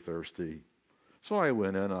was really thirsty. So I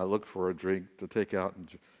went in. I looked for a drink to take out and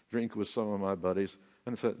drink with some of my buddies.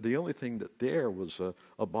 And said the only thing that there was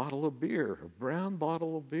a bottle of beer, a brown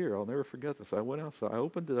bottle of beer. I'll never forget this. I went outside. I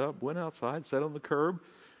opened it up, went outside, sat on the curb.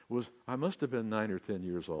 I must have been 9 or 10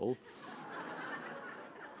 years old.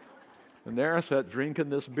 And there I sat drinking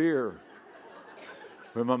this beer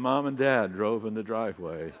when my mom and dad drove in the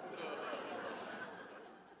driveway.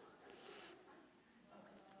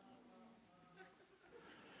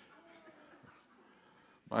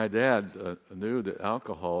 My dad knew that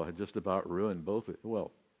alcohol had just about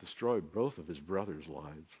destroyed both of his brothers'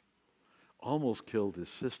 lives. Almost killed his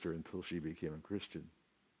sister until she became a Christian.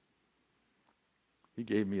 He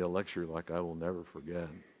gave me a lecture like I will never forget.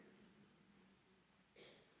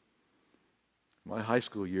 My high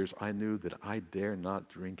school years, I knew that I dare not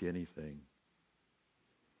drink anything.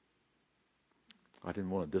 I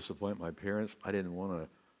didn't want to disappoint my parents. I didn't want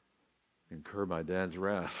to incur my dad's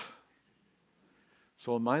wrath.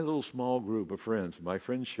 So my little small group of friends, my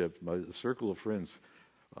friendship, my circle of friends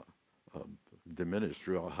diminished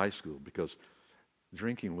throughout high school because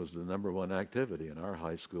drinking was the number one activity in our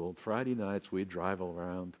high school. Friday nights we'd drive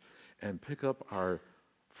around and pick up our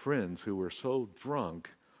friends who were so drunk,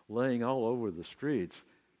 laying all over the streets,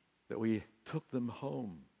 that we took them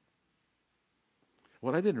home.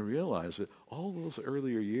 What I didn't realize that all those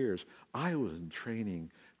earlier years, I was in training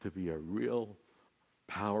to be a real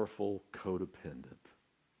powerful codependent.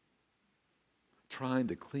 Trying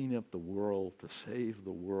to clean up the world, to save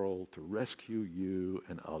the world, to rescue you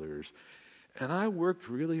and others. And I worked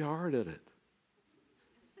really hard at it.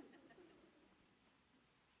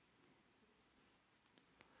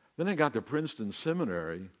 Then I got to Princeton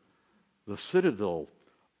Seminary, the citadel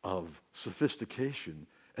of sophistication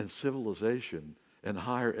and civilization and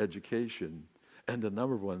higher education. And the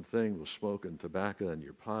number one thing was smoking tobacco in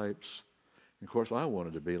your pipes. And of course, I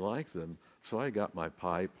wanted to be like them. So I got my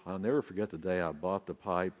pipe. I'll never forget the day I bought the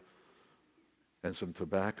pipe and some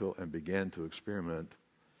tobacco and began to experiment.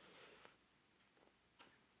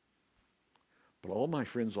 But all my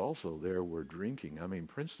friends also there were drinking.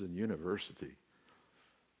 Princeton University,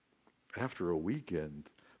 after a weekend,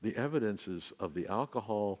 the evidences of the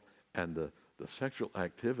alcohol and the sexual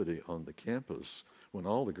activity on the campus, when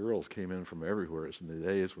all the girls came in from everywhere, it's in the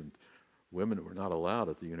days when women were not allowed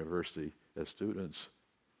at the university as students,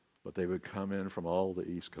 But they would come in from all the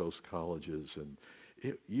East Coast colleges, and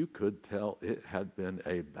you could tell it had been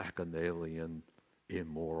a bacchanalian,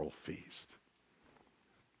 immoral feast.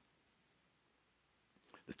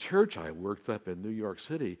 The church I worked up in New York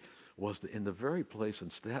City was in the very place in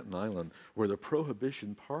Staten Island where the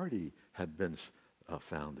Prohibition Party had been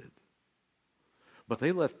founded. But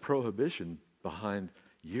they left Prohibition behind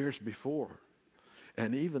years before.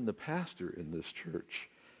 And even the pastor in this church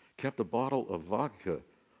kept a bottle of vodka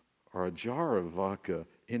or a jar of vodka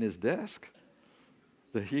in his desk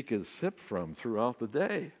that he could sip from throughout the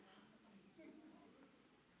day.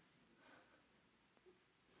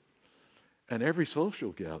 And every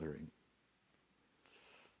social gathering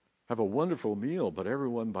have a wonderful meal, but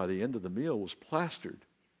everyone by the end of the meal was plastered.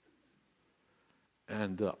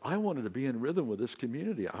 And I wanted to be in rhythm with this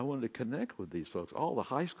community. I wanted to connect with these folks. All the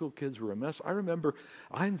high school kids were a mess. I remember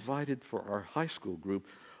I invited for our high school group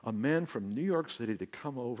a man from New York City to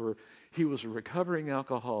come over. He was a recovering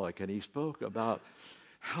alcoholic, and he spoke about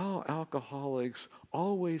how alcoholics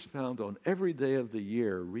always found on every day of the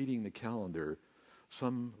year, reading the calendar,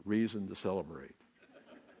 some reason to celebrate.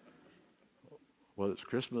 Whether it's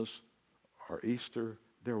Christmas or Easter,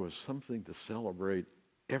 there was something to celebrate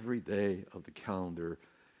every day of the calendar,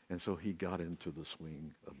 and so he got into the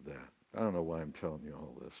swing of that. I don't know why I'm telling you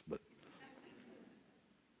all this, but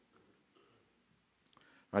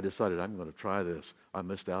I decided I'm going to try this. I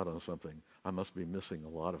missed out on something. I must be missing a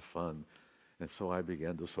lot of fun. And so I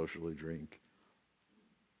began to socially drink.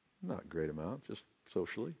 Not a great amount, just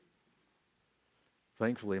socially.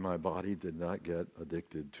 Thankfully, my body did not get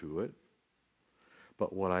addicted to it.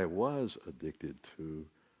 But what I was addicted to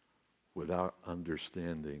without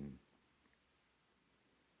understanding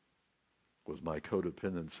was my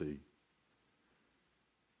codependency.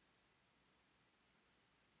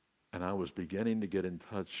 And I was beginning to get in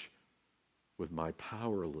touch with my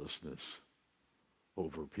powerlessness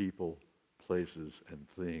over people, places, and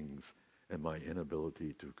things, and my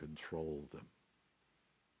inability to control them.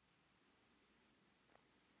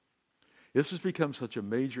 This has become such a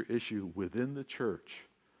major issue within the church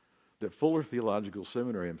that Fuller Theological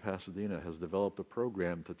Seminary in Pasadena has developed a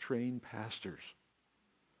program to train pastors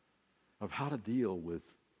of how to deal with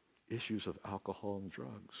issues of alcohol and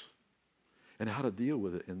drugs and how to deal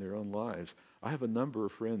with it in their own lives. I have a number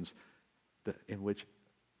of friends in which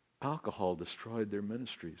alcohol destroyed their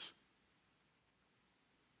ministries.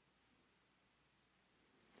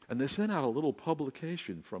 And they sent out a little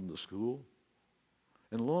publication from the school.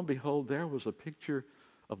 And lo and behold, there was a picture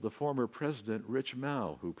of the former president, Rich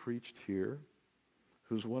Mao, who preached here,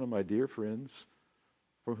 who's one of my dear friends,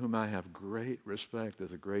 for whom I have great respect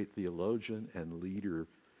as a great theologian and leader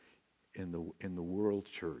in the world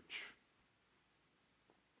church.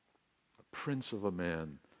 A prince of a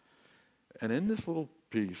man. And in this little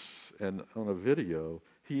piece and on a video,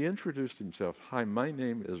 he introduced himself. Hi, my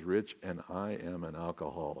name is Rich, and I am an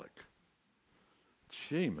alcoholic.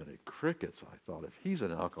 Gee, many crickets, I thought. If he's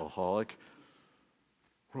an alcoholic,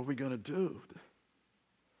 what are we going to do?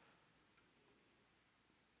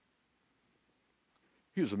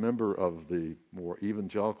 He was a member of the more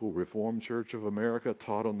evangelical Reformed Church of America,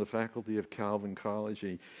 taught on the faculty of Calvin College.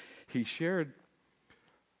 He shared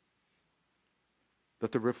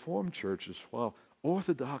that the Reformed Church, while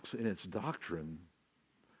orthodox in its doctrine,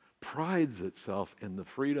 prides itself in the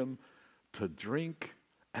freedom to drink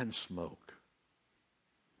and smoke.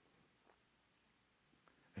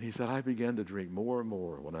 And he said, I began to drink more and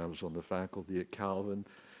more when I was on the faculty at Calvin.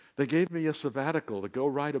 They gave me a sabbatical to go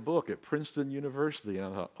write a book at Princeton University. And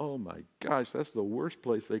I thought, oh my gosh, that's the worst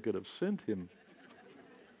place they could have sent him.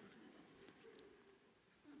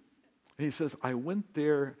 And he says, I went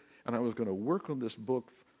there and I was going to work on this book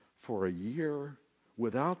for a year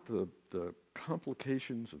without the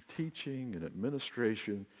complications of teaching and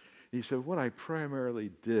administration. He said, what I primarily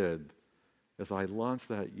did as I launched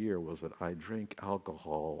that year was that I drank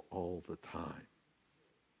alcohol all the time.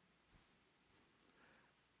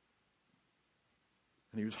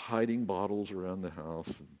 And he was hiding bottles around the house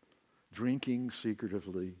and drinking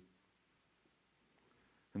secretively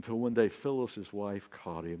until one day Phyllis, his wife,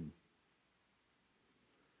 caught him.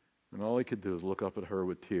 And all he could do is look up at her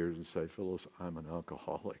with tears and say, Phyllis, I'm an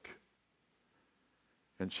alcoholic.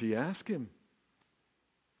 And she asked him,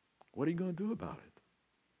 what are you going to do about it?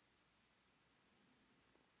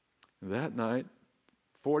 And that night,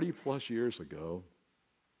 40 plus years ago,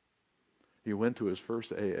 he went to his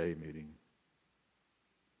first AA meeting.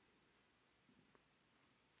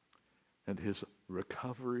 And his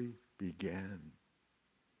recovery began.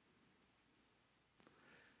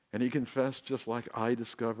 And he confessed, just like I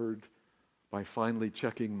discovered, by finally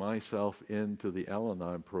checking myself into the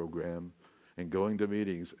Al-Anon program and going to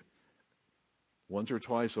meetings once or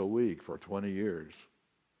twice a week for 20 years,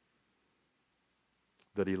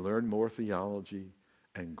 that he learned more theology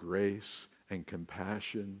and grace and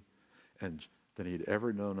compassion and than he'd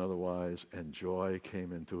ever known otherwise, and joy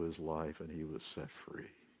came into his life and he was set free.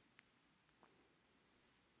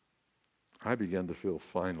 I began to feel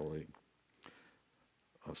finally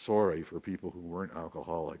sorry for people who weren't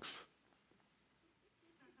alcoholics,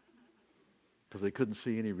 because they couldn't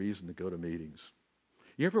see any reason to go to meetings.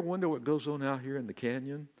 You ever wonder what goes on out here in the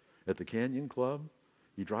canyon, at the Canyon Club?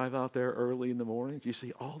 You drive out there early in the morning, you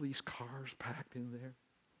see all these cars packed in there.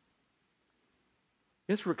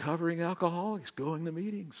 It's recovering alcoholics going to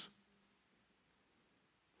meetings.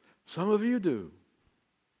 Some of you do.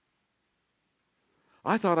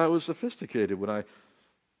 I thought I was sophisticated when I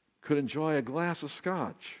could enjoy a glass of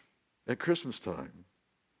scotch at Christmas time.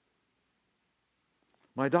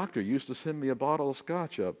 My doctor used to send me a bottle of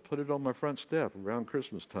scotch up, put it on my front step around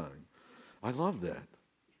Christmas time. I loved that.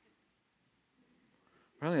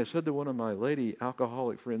 Finally, I said to one of my lady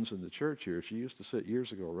alcoholic friends in the church here, she used to sit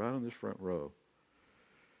years ago right on this front row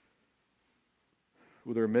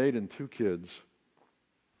with her maid and 2 kids.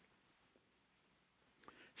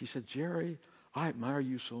 She said, "Jerry, I admire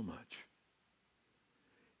you so much.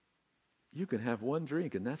 You can have 1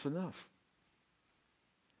 drink and that's enough."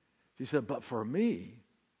 She said, "But for me,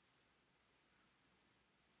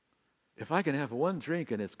 if I can have 1 drink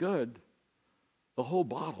and it's good, the whole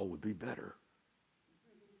bottle would be better."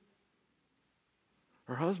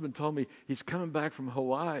 Her husband told me he's coming back from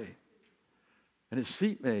Hawaii, and his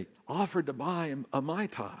seatmate offered to buy him a Mai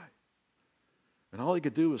Tai. And all he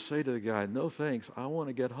could do was say to the guy, "No thanks, I want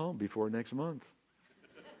to get home before next month."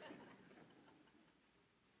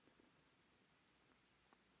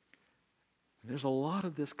 And there's a lot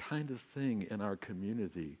of this kind of thing in our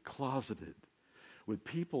community, closeted, with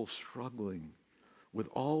people struggling with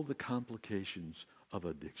all the complications of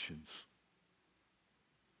addictions.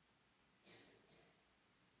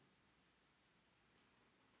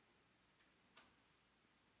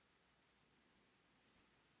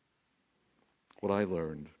 What I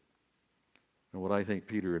learned, and what I think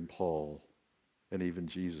Peter and Paul and even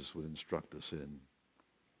Jesus would instruct us in,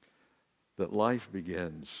 that life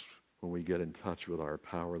begins when we get in touch with our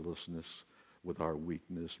powerlessness, with our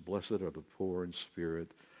weakness. Blessed are the poor in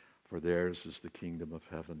spirit, for theirs is the kingdom of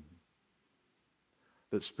heaven.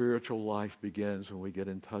 That spiritual life begins when we get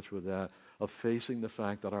in touch with that, of facing the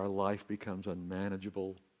fact that our life becomes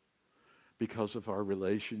unmanageable because of our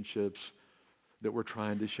relationships that we're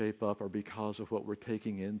trying to shape up, or because of what we're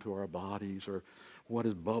taking into our bodies, or what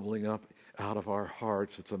is bubbling up out of our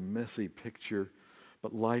hearts. It's a messy picture,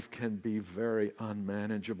 but life can be very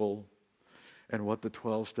unmanageable. And what the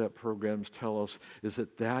 12-step programs tell us is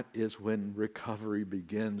that that is when recovery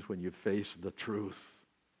begins, when you face the truth.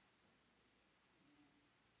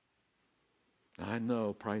 I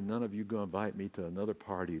know probably none of you go invite me to another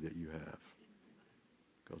party that you have,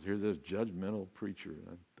 because here's this judgmental preacher.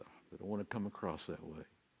 I don't want to come across that way.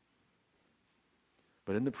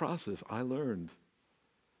 But in the process, I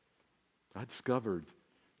discovered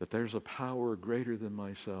that there's a power greater than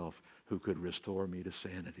myself who could restore me to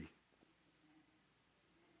sanity.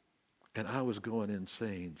 And I was going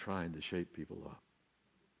insane trying to shape people up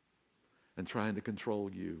and trying to control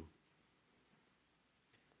you.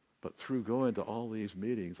 But through going to all these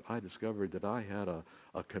meetings, I discovered that I had a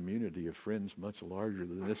community of friends much larger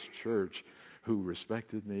than this church who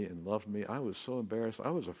respected me and loved me. I was so embarrassed.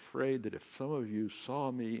 I was afraid that if some of you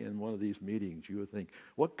saw me in one of these meetings, you would think,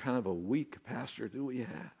 what kind of a weak pastor do we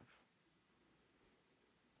have?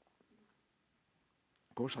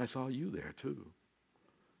 Of course, I saw you there too.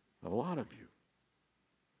 A lot of you.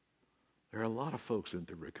 There are a lot of folks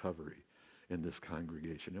into recovery in this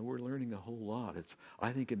congregation, and we're learning a whole lot.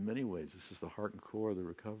 I think in many ways, this is the heart and core of the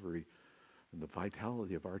recovery and the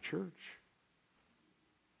vitality of our church.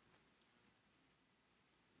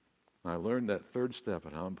 I learned that 3rd step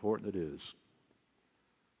and how important it is.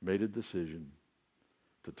 Made a decision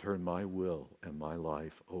to turn my will and my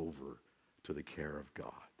life over to the care of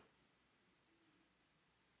God.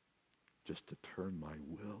 Just to turn my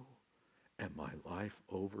will and my life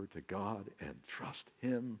over to God and trust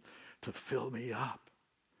Him to fill me up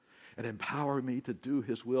and empower me to do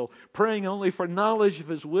His will, praying only for knowledge of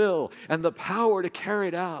His will and the power to carry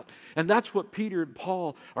it out. And that's what Peter and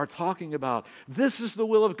Paul are talking about. This is the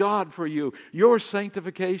will of God for you, your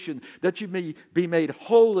sanctification, that you may be made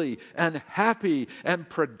holy and happy and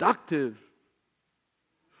productive.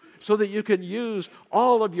 so that you can use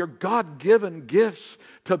all of your God-given gifts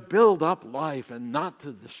to build up life and not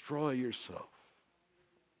to destroy yourself.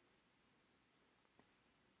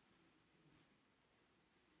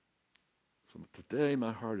 So today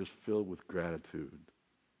my heart is filled with gratitude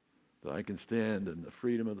that I can stand in the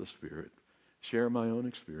freedom of the Spirit, share my own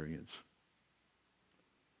experience,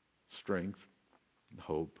 strength, and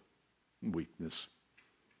hope, and weakness,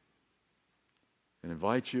 and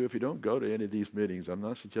invite you, if you don't go to any of these meetings, I'm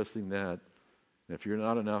not suggesting that. And if you're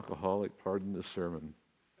not an alcoholic, pardon this sermon.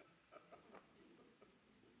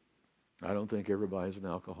 I don't think everybody's an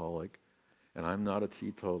alcoholic, and I'm not a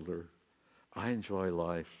teetotaler. I enjoy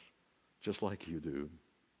life just like you do.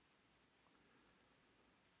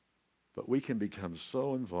 But we can become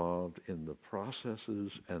so involved in the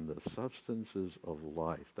processes and the substances of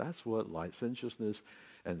life. That's what licentiousness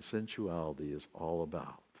and sensuality is all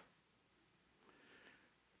about.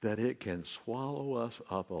 That it can swallow us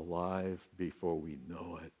up alive before we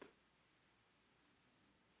know it.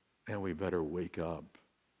 And we better wake up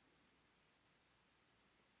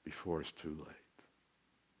before it's too late.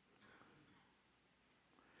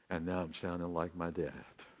 And now I'm sounding like my dad.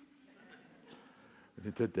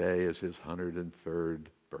 Today is his 103rd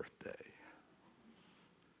birthday.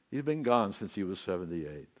 He's been gone since he was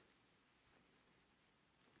 78.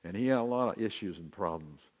 And he had a lot of issues and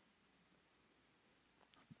problems.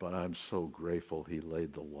 But I'm so grateful he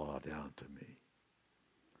laid the law down to me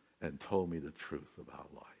and told me the truth about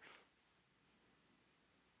life.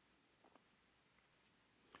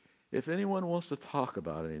 If anyone wants to talk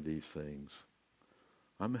about any of these things,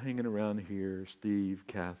 I'm hanging around here, Steve,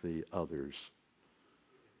 Kathy, others.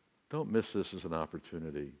 Don't miss this as an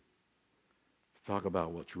opportunity to talk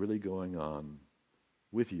about what's really going on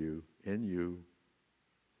with you, in you,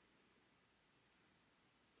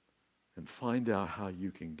 and find out how you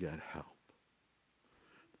can get help.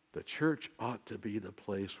 The church ought to be the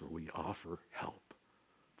place where we offer help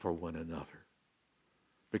for one another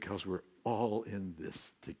because we're all in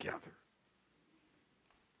this together.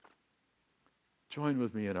 Join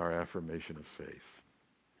with me in our affirmation of faith.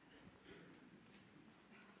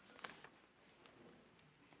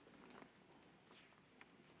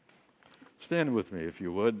 Stand with me, if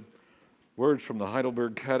you would. Words from the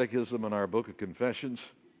Heidelberg Catechism and our Book of Confessions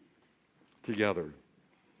together.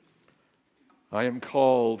 I am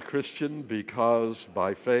called Christian because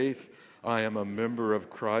by faith I am a member of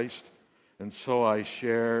Christ, and so I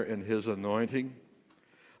share in his anointing.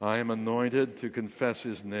 I am anointed to confess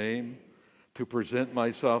his name, to present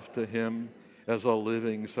myself to him as a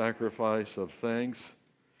living sacrifice of thanks,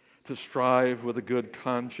 to strive with a good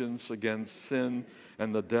conscience against sin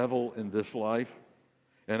and the devil in this life,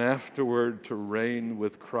 and afterward to reign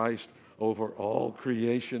with Christ over all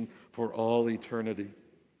creation for all eternity.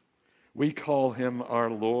 We call him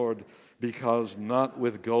our Lord because not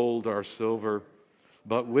with gold or silver,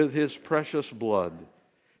 but with his precious blood,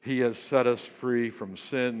 he has set us free from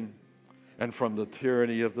sin and from the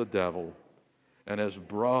tyranny of the devil, and has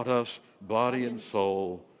brought us, body and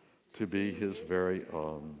soul, to be his very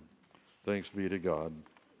own. Thanks be to God.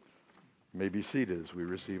 You may be seated as we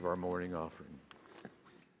receive our morning offering.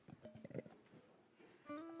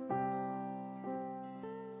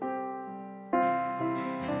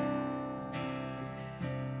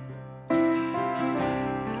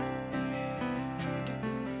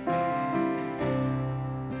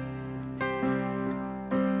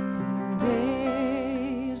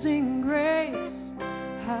 Amazing grace,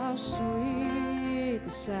 how sweet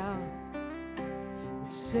the sound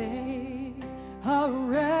that saved a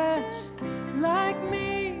wretch like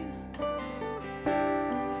me.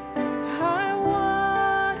 I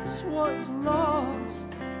once was lost,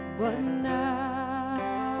 but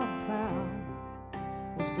now found,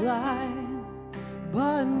 was blind,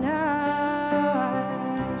 but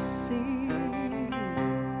now I see.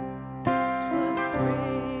 'Twas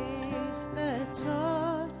grace that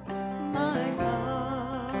taught my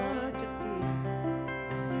heart to fear,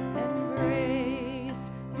 and grace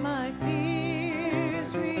my fears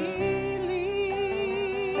relieved.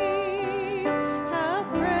 How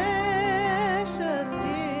precious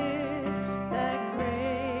did that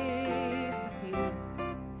grace appear,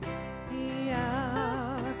 the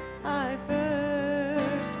hour I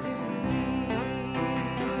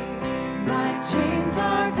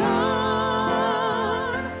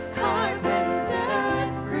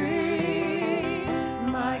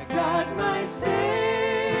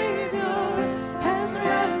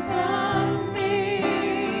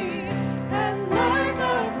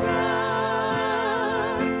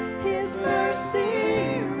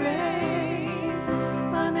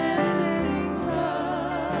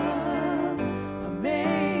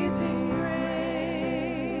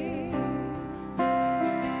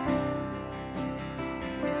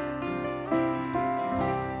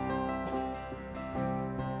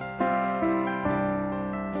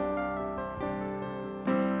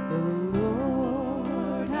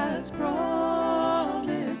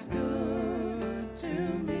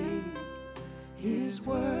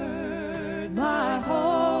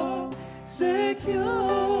secure.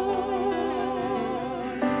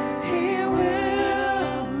 He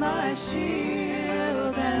will my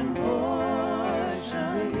shield and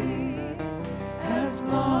portion be, as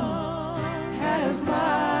long as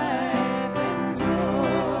life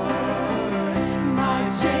endures. My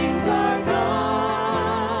chains are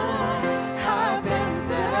gone, I've been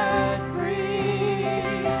set free.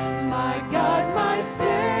 My God, my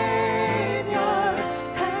Savior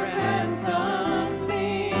has ransomed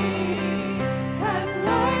me, and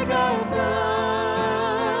like a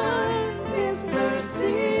flood, His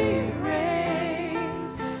mercy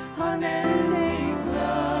reigns. Unending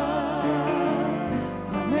love,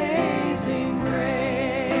 amazing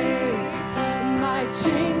grace. My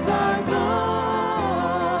chains are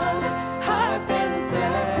gone, I've been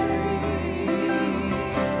set free.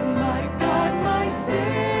 My God, my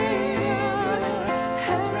Savior has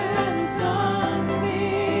ransomed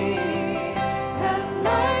me,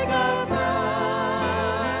 and like a flood,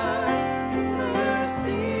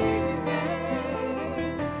 His mercy reigns.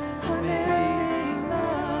 Unending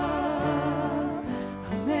love,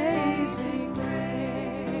 amazing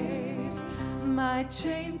grace. My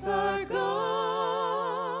chains are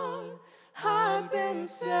gone, I've been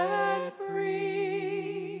set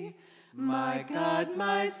free. My God,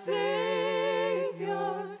 my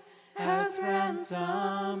Savior has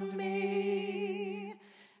ransomed me,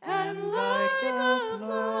 and like a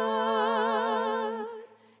flood,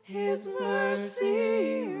 His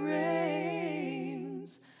mercy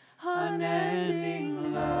reigns.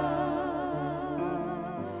 Unending love,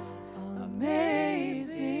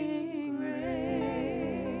 amazing grace.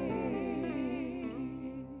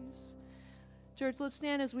 Church, let's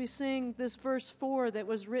stand as we sing this verse 4 that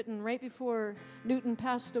was written right before Newton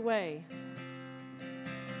passed away.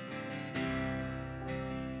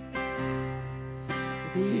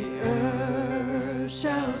 The earth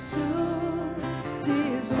shall soon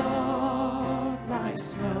dissolve like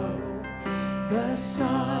snow. The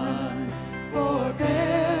sun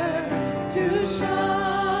forbear to shine,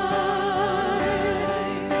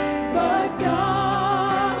 but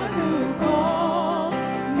God who called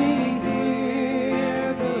me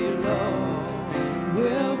here below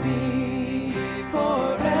will be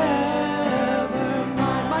forever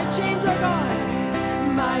mine. My chains are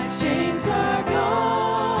gone. My chains are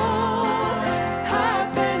gone,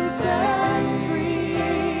 I've been set free.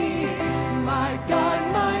 My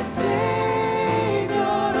God, my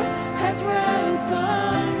Savior has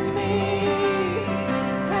ransomed me,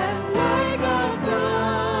 and like a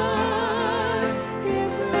flood,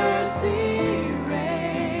 His mercy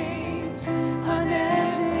reigns.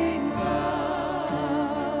 Unending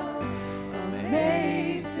love,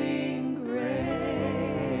 amazing grace.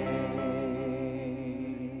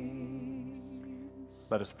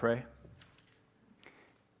 Let us pray.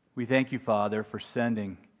 We thank you, Father, for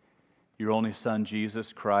sending your only Son,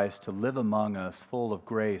 Jesus Christ, to live among us full of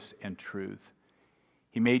grace and truth.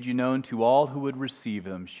 He made you known to all who would receive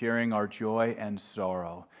him, sharing our joy and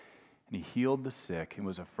sorrow. And he healed the sick and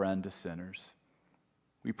was a friend to sinners.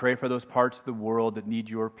 We pray for those parts of the world that need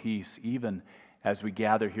your peace, even as we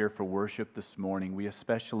gather here for worship this morning. We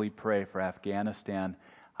especially pray for Afghanistan,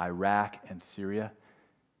 Iraq, and Syria.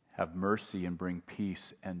 Have mercy and bring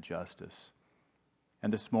peace and justice.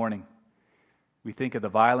 And this morning, we think of the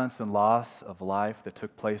violence and loss of life that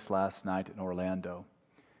took place last night in Orlando.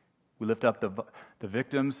 We lift up the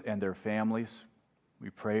victims and their families. We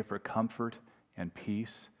pray for comfort and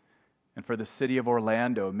peace. And for the city of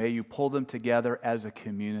Orlando, may you pull them together as a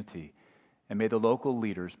community. And may the local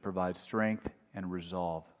leaders provide strength and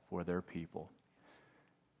resolve for their people.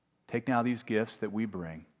 Take now these gifts that we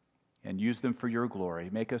bring and use them for your glory.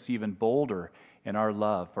 Make us even bolder in our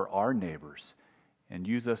love for our neighbors, and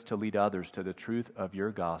use us to lead others to the truth of your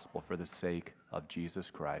gospel for the sake of Jesus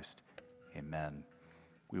Christ. Amen.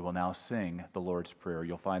 We will now sing the Lord's Prayer.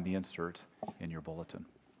 You'll find the insert in your bulletin.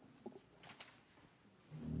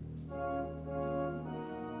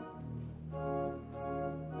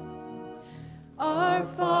 Our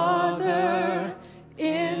Father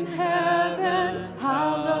in heaven,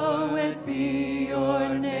 hallowed be your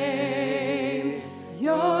name.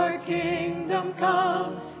 Your kingdom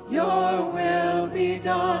come, your will be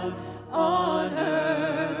done on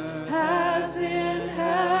earth as in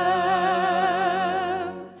heaven.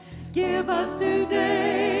 Give us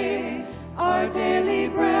today our daily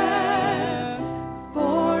bread.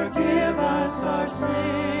 Forgive us our sins,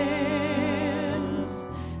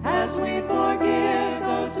 as we forgive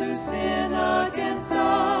those who sin against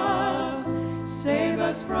us. Save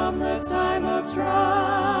us from the time of trial,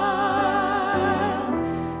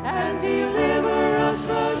 and deliver us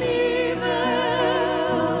from evil.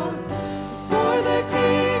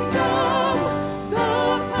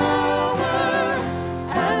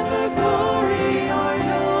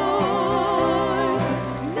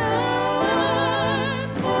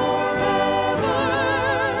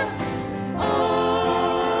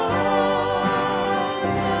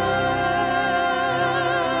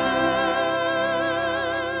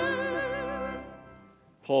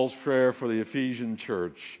 Paul's prayer for the Ephesian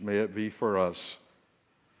church, may it be for us.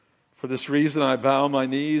 For this reason I bow my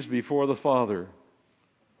knees before the Father,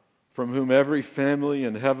 from whom every family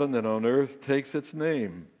in heaven and on earth takes its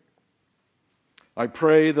name. I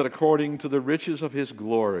pray that according to the riches of his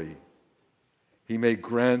glory, he may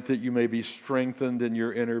grant that you may be strengthened in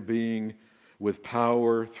your inner being with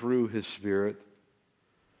power through his Spirit,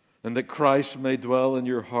 and that Christ may dwell in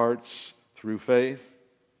your hearts through faith,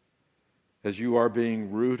 as you are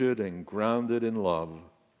being rooted and grounded in love.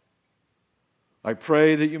 I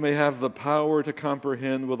pray that you may have the power to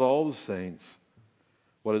comprehend with all the saints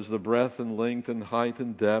what is the breadth and length and height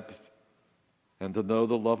and depth, and to know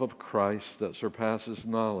the love of Christ that surpasses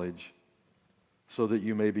knowledge, so that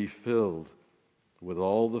you may be filled with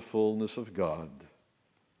all the fullness of God.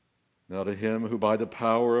 Now to him who by the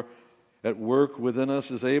power at work within us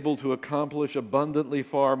is able to accomplish abundantly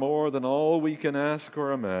far more than all we can ask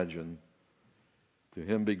or imagine, to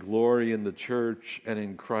him be glory in the church and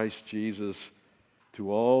in Christ Jesus to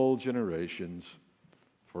all generations,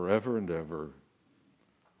 forever and ever.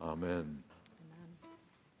 Amen.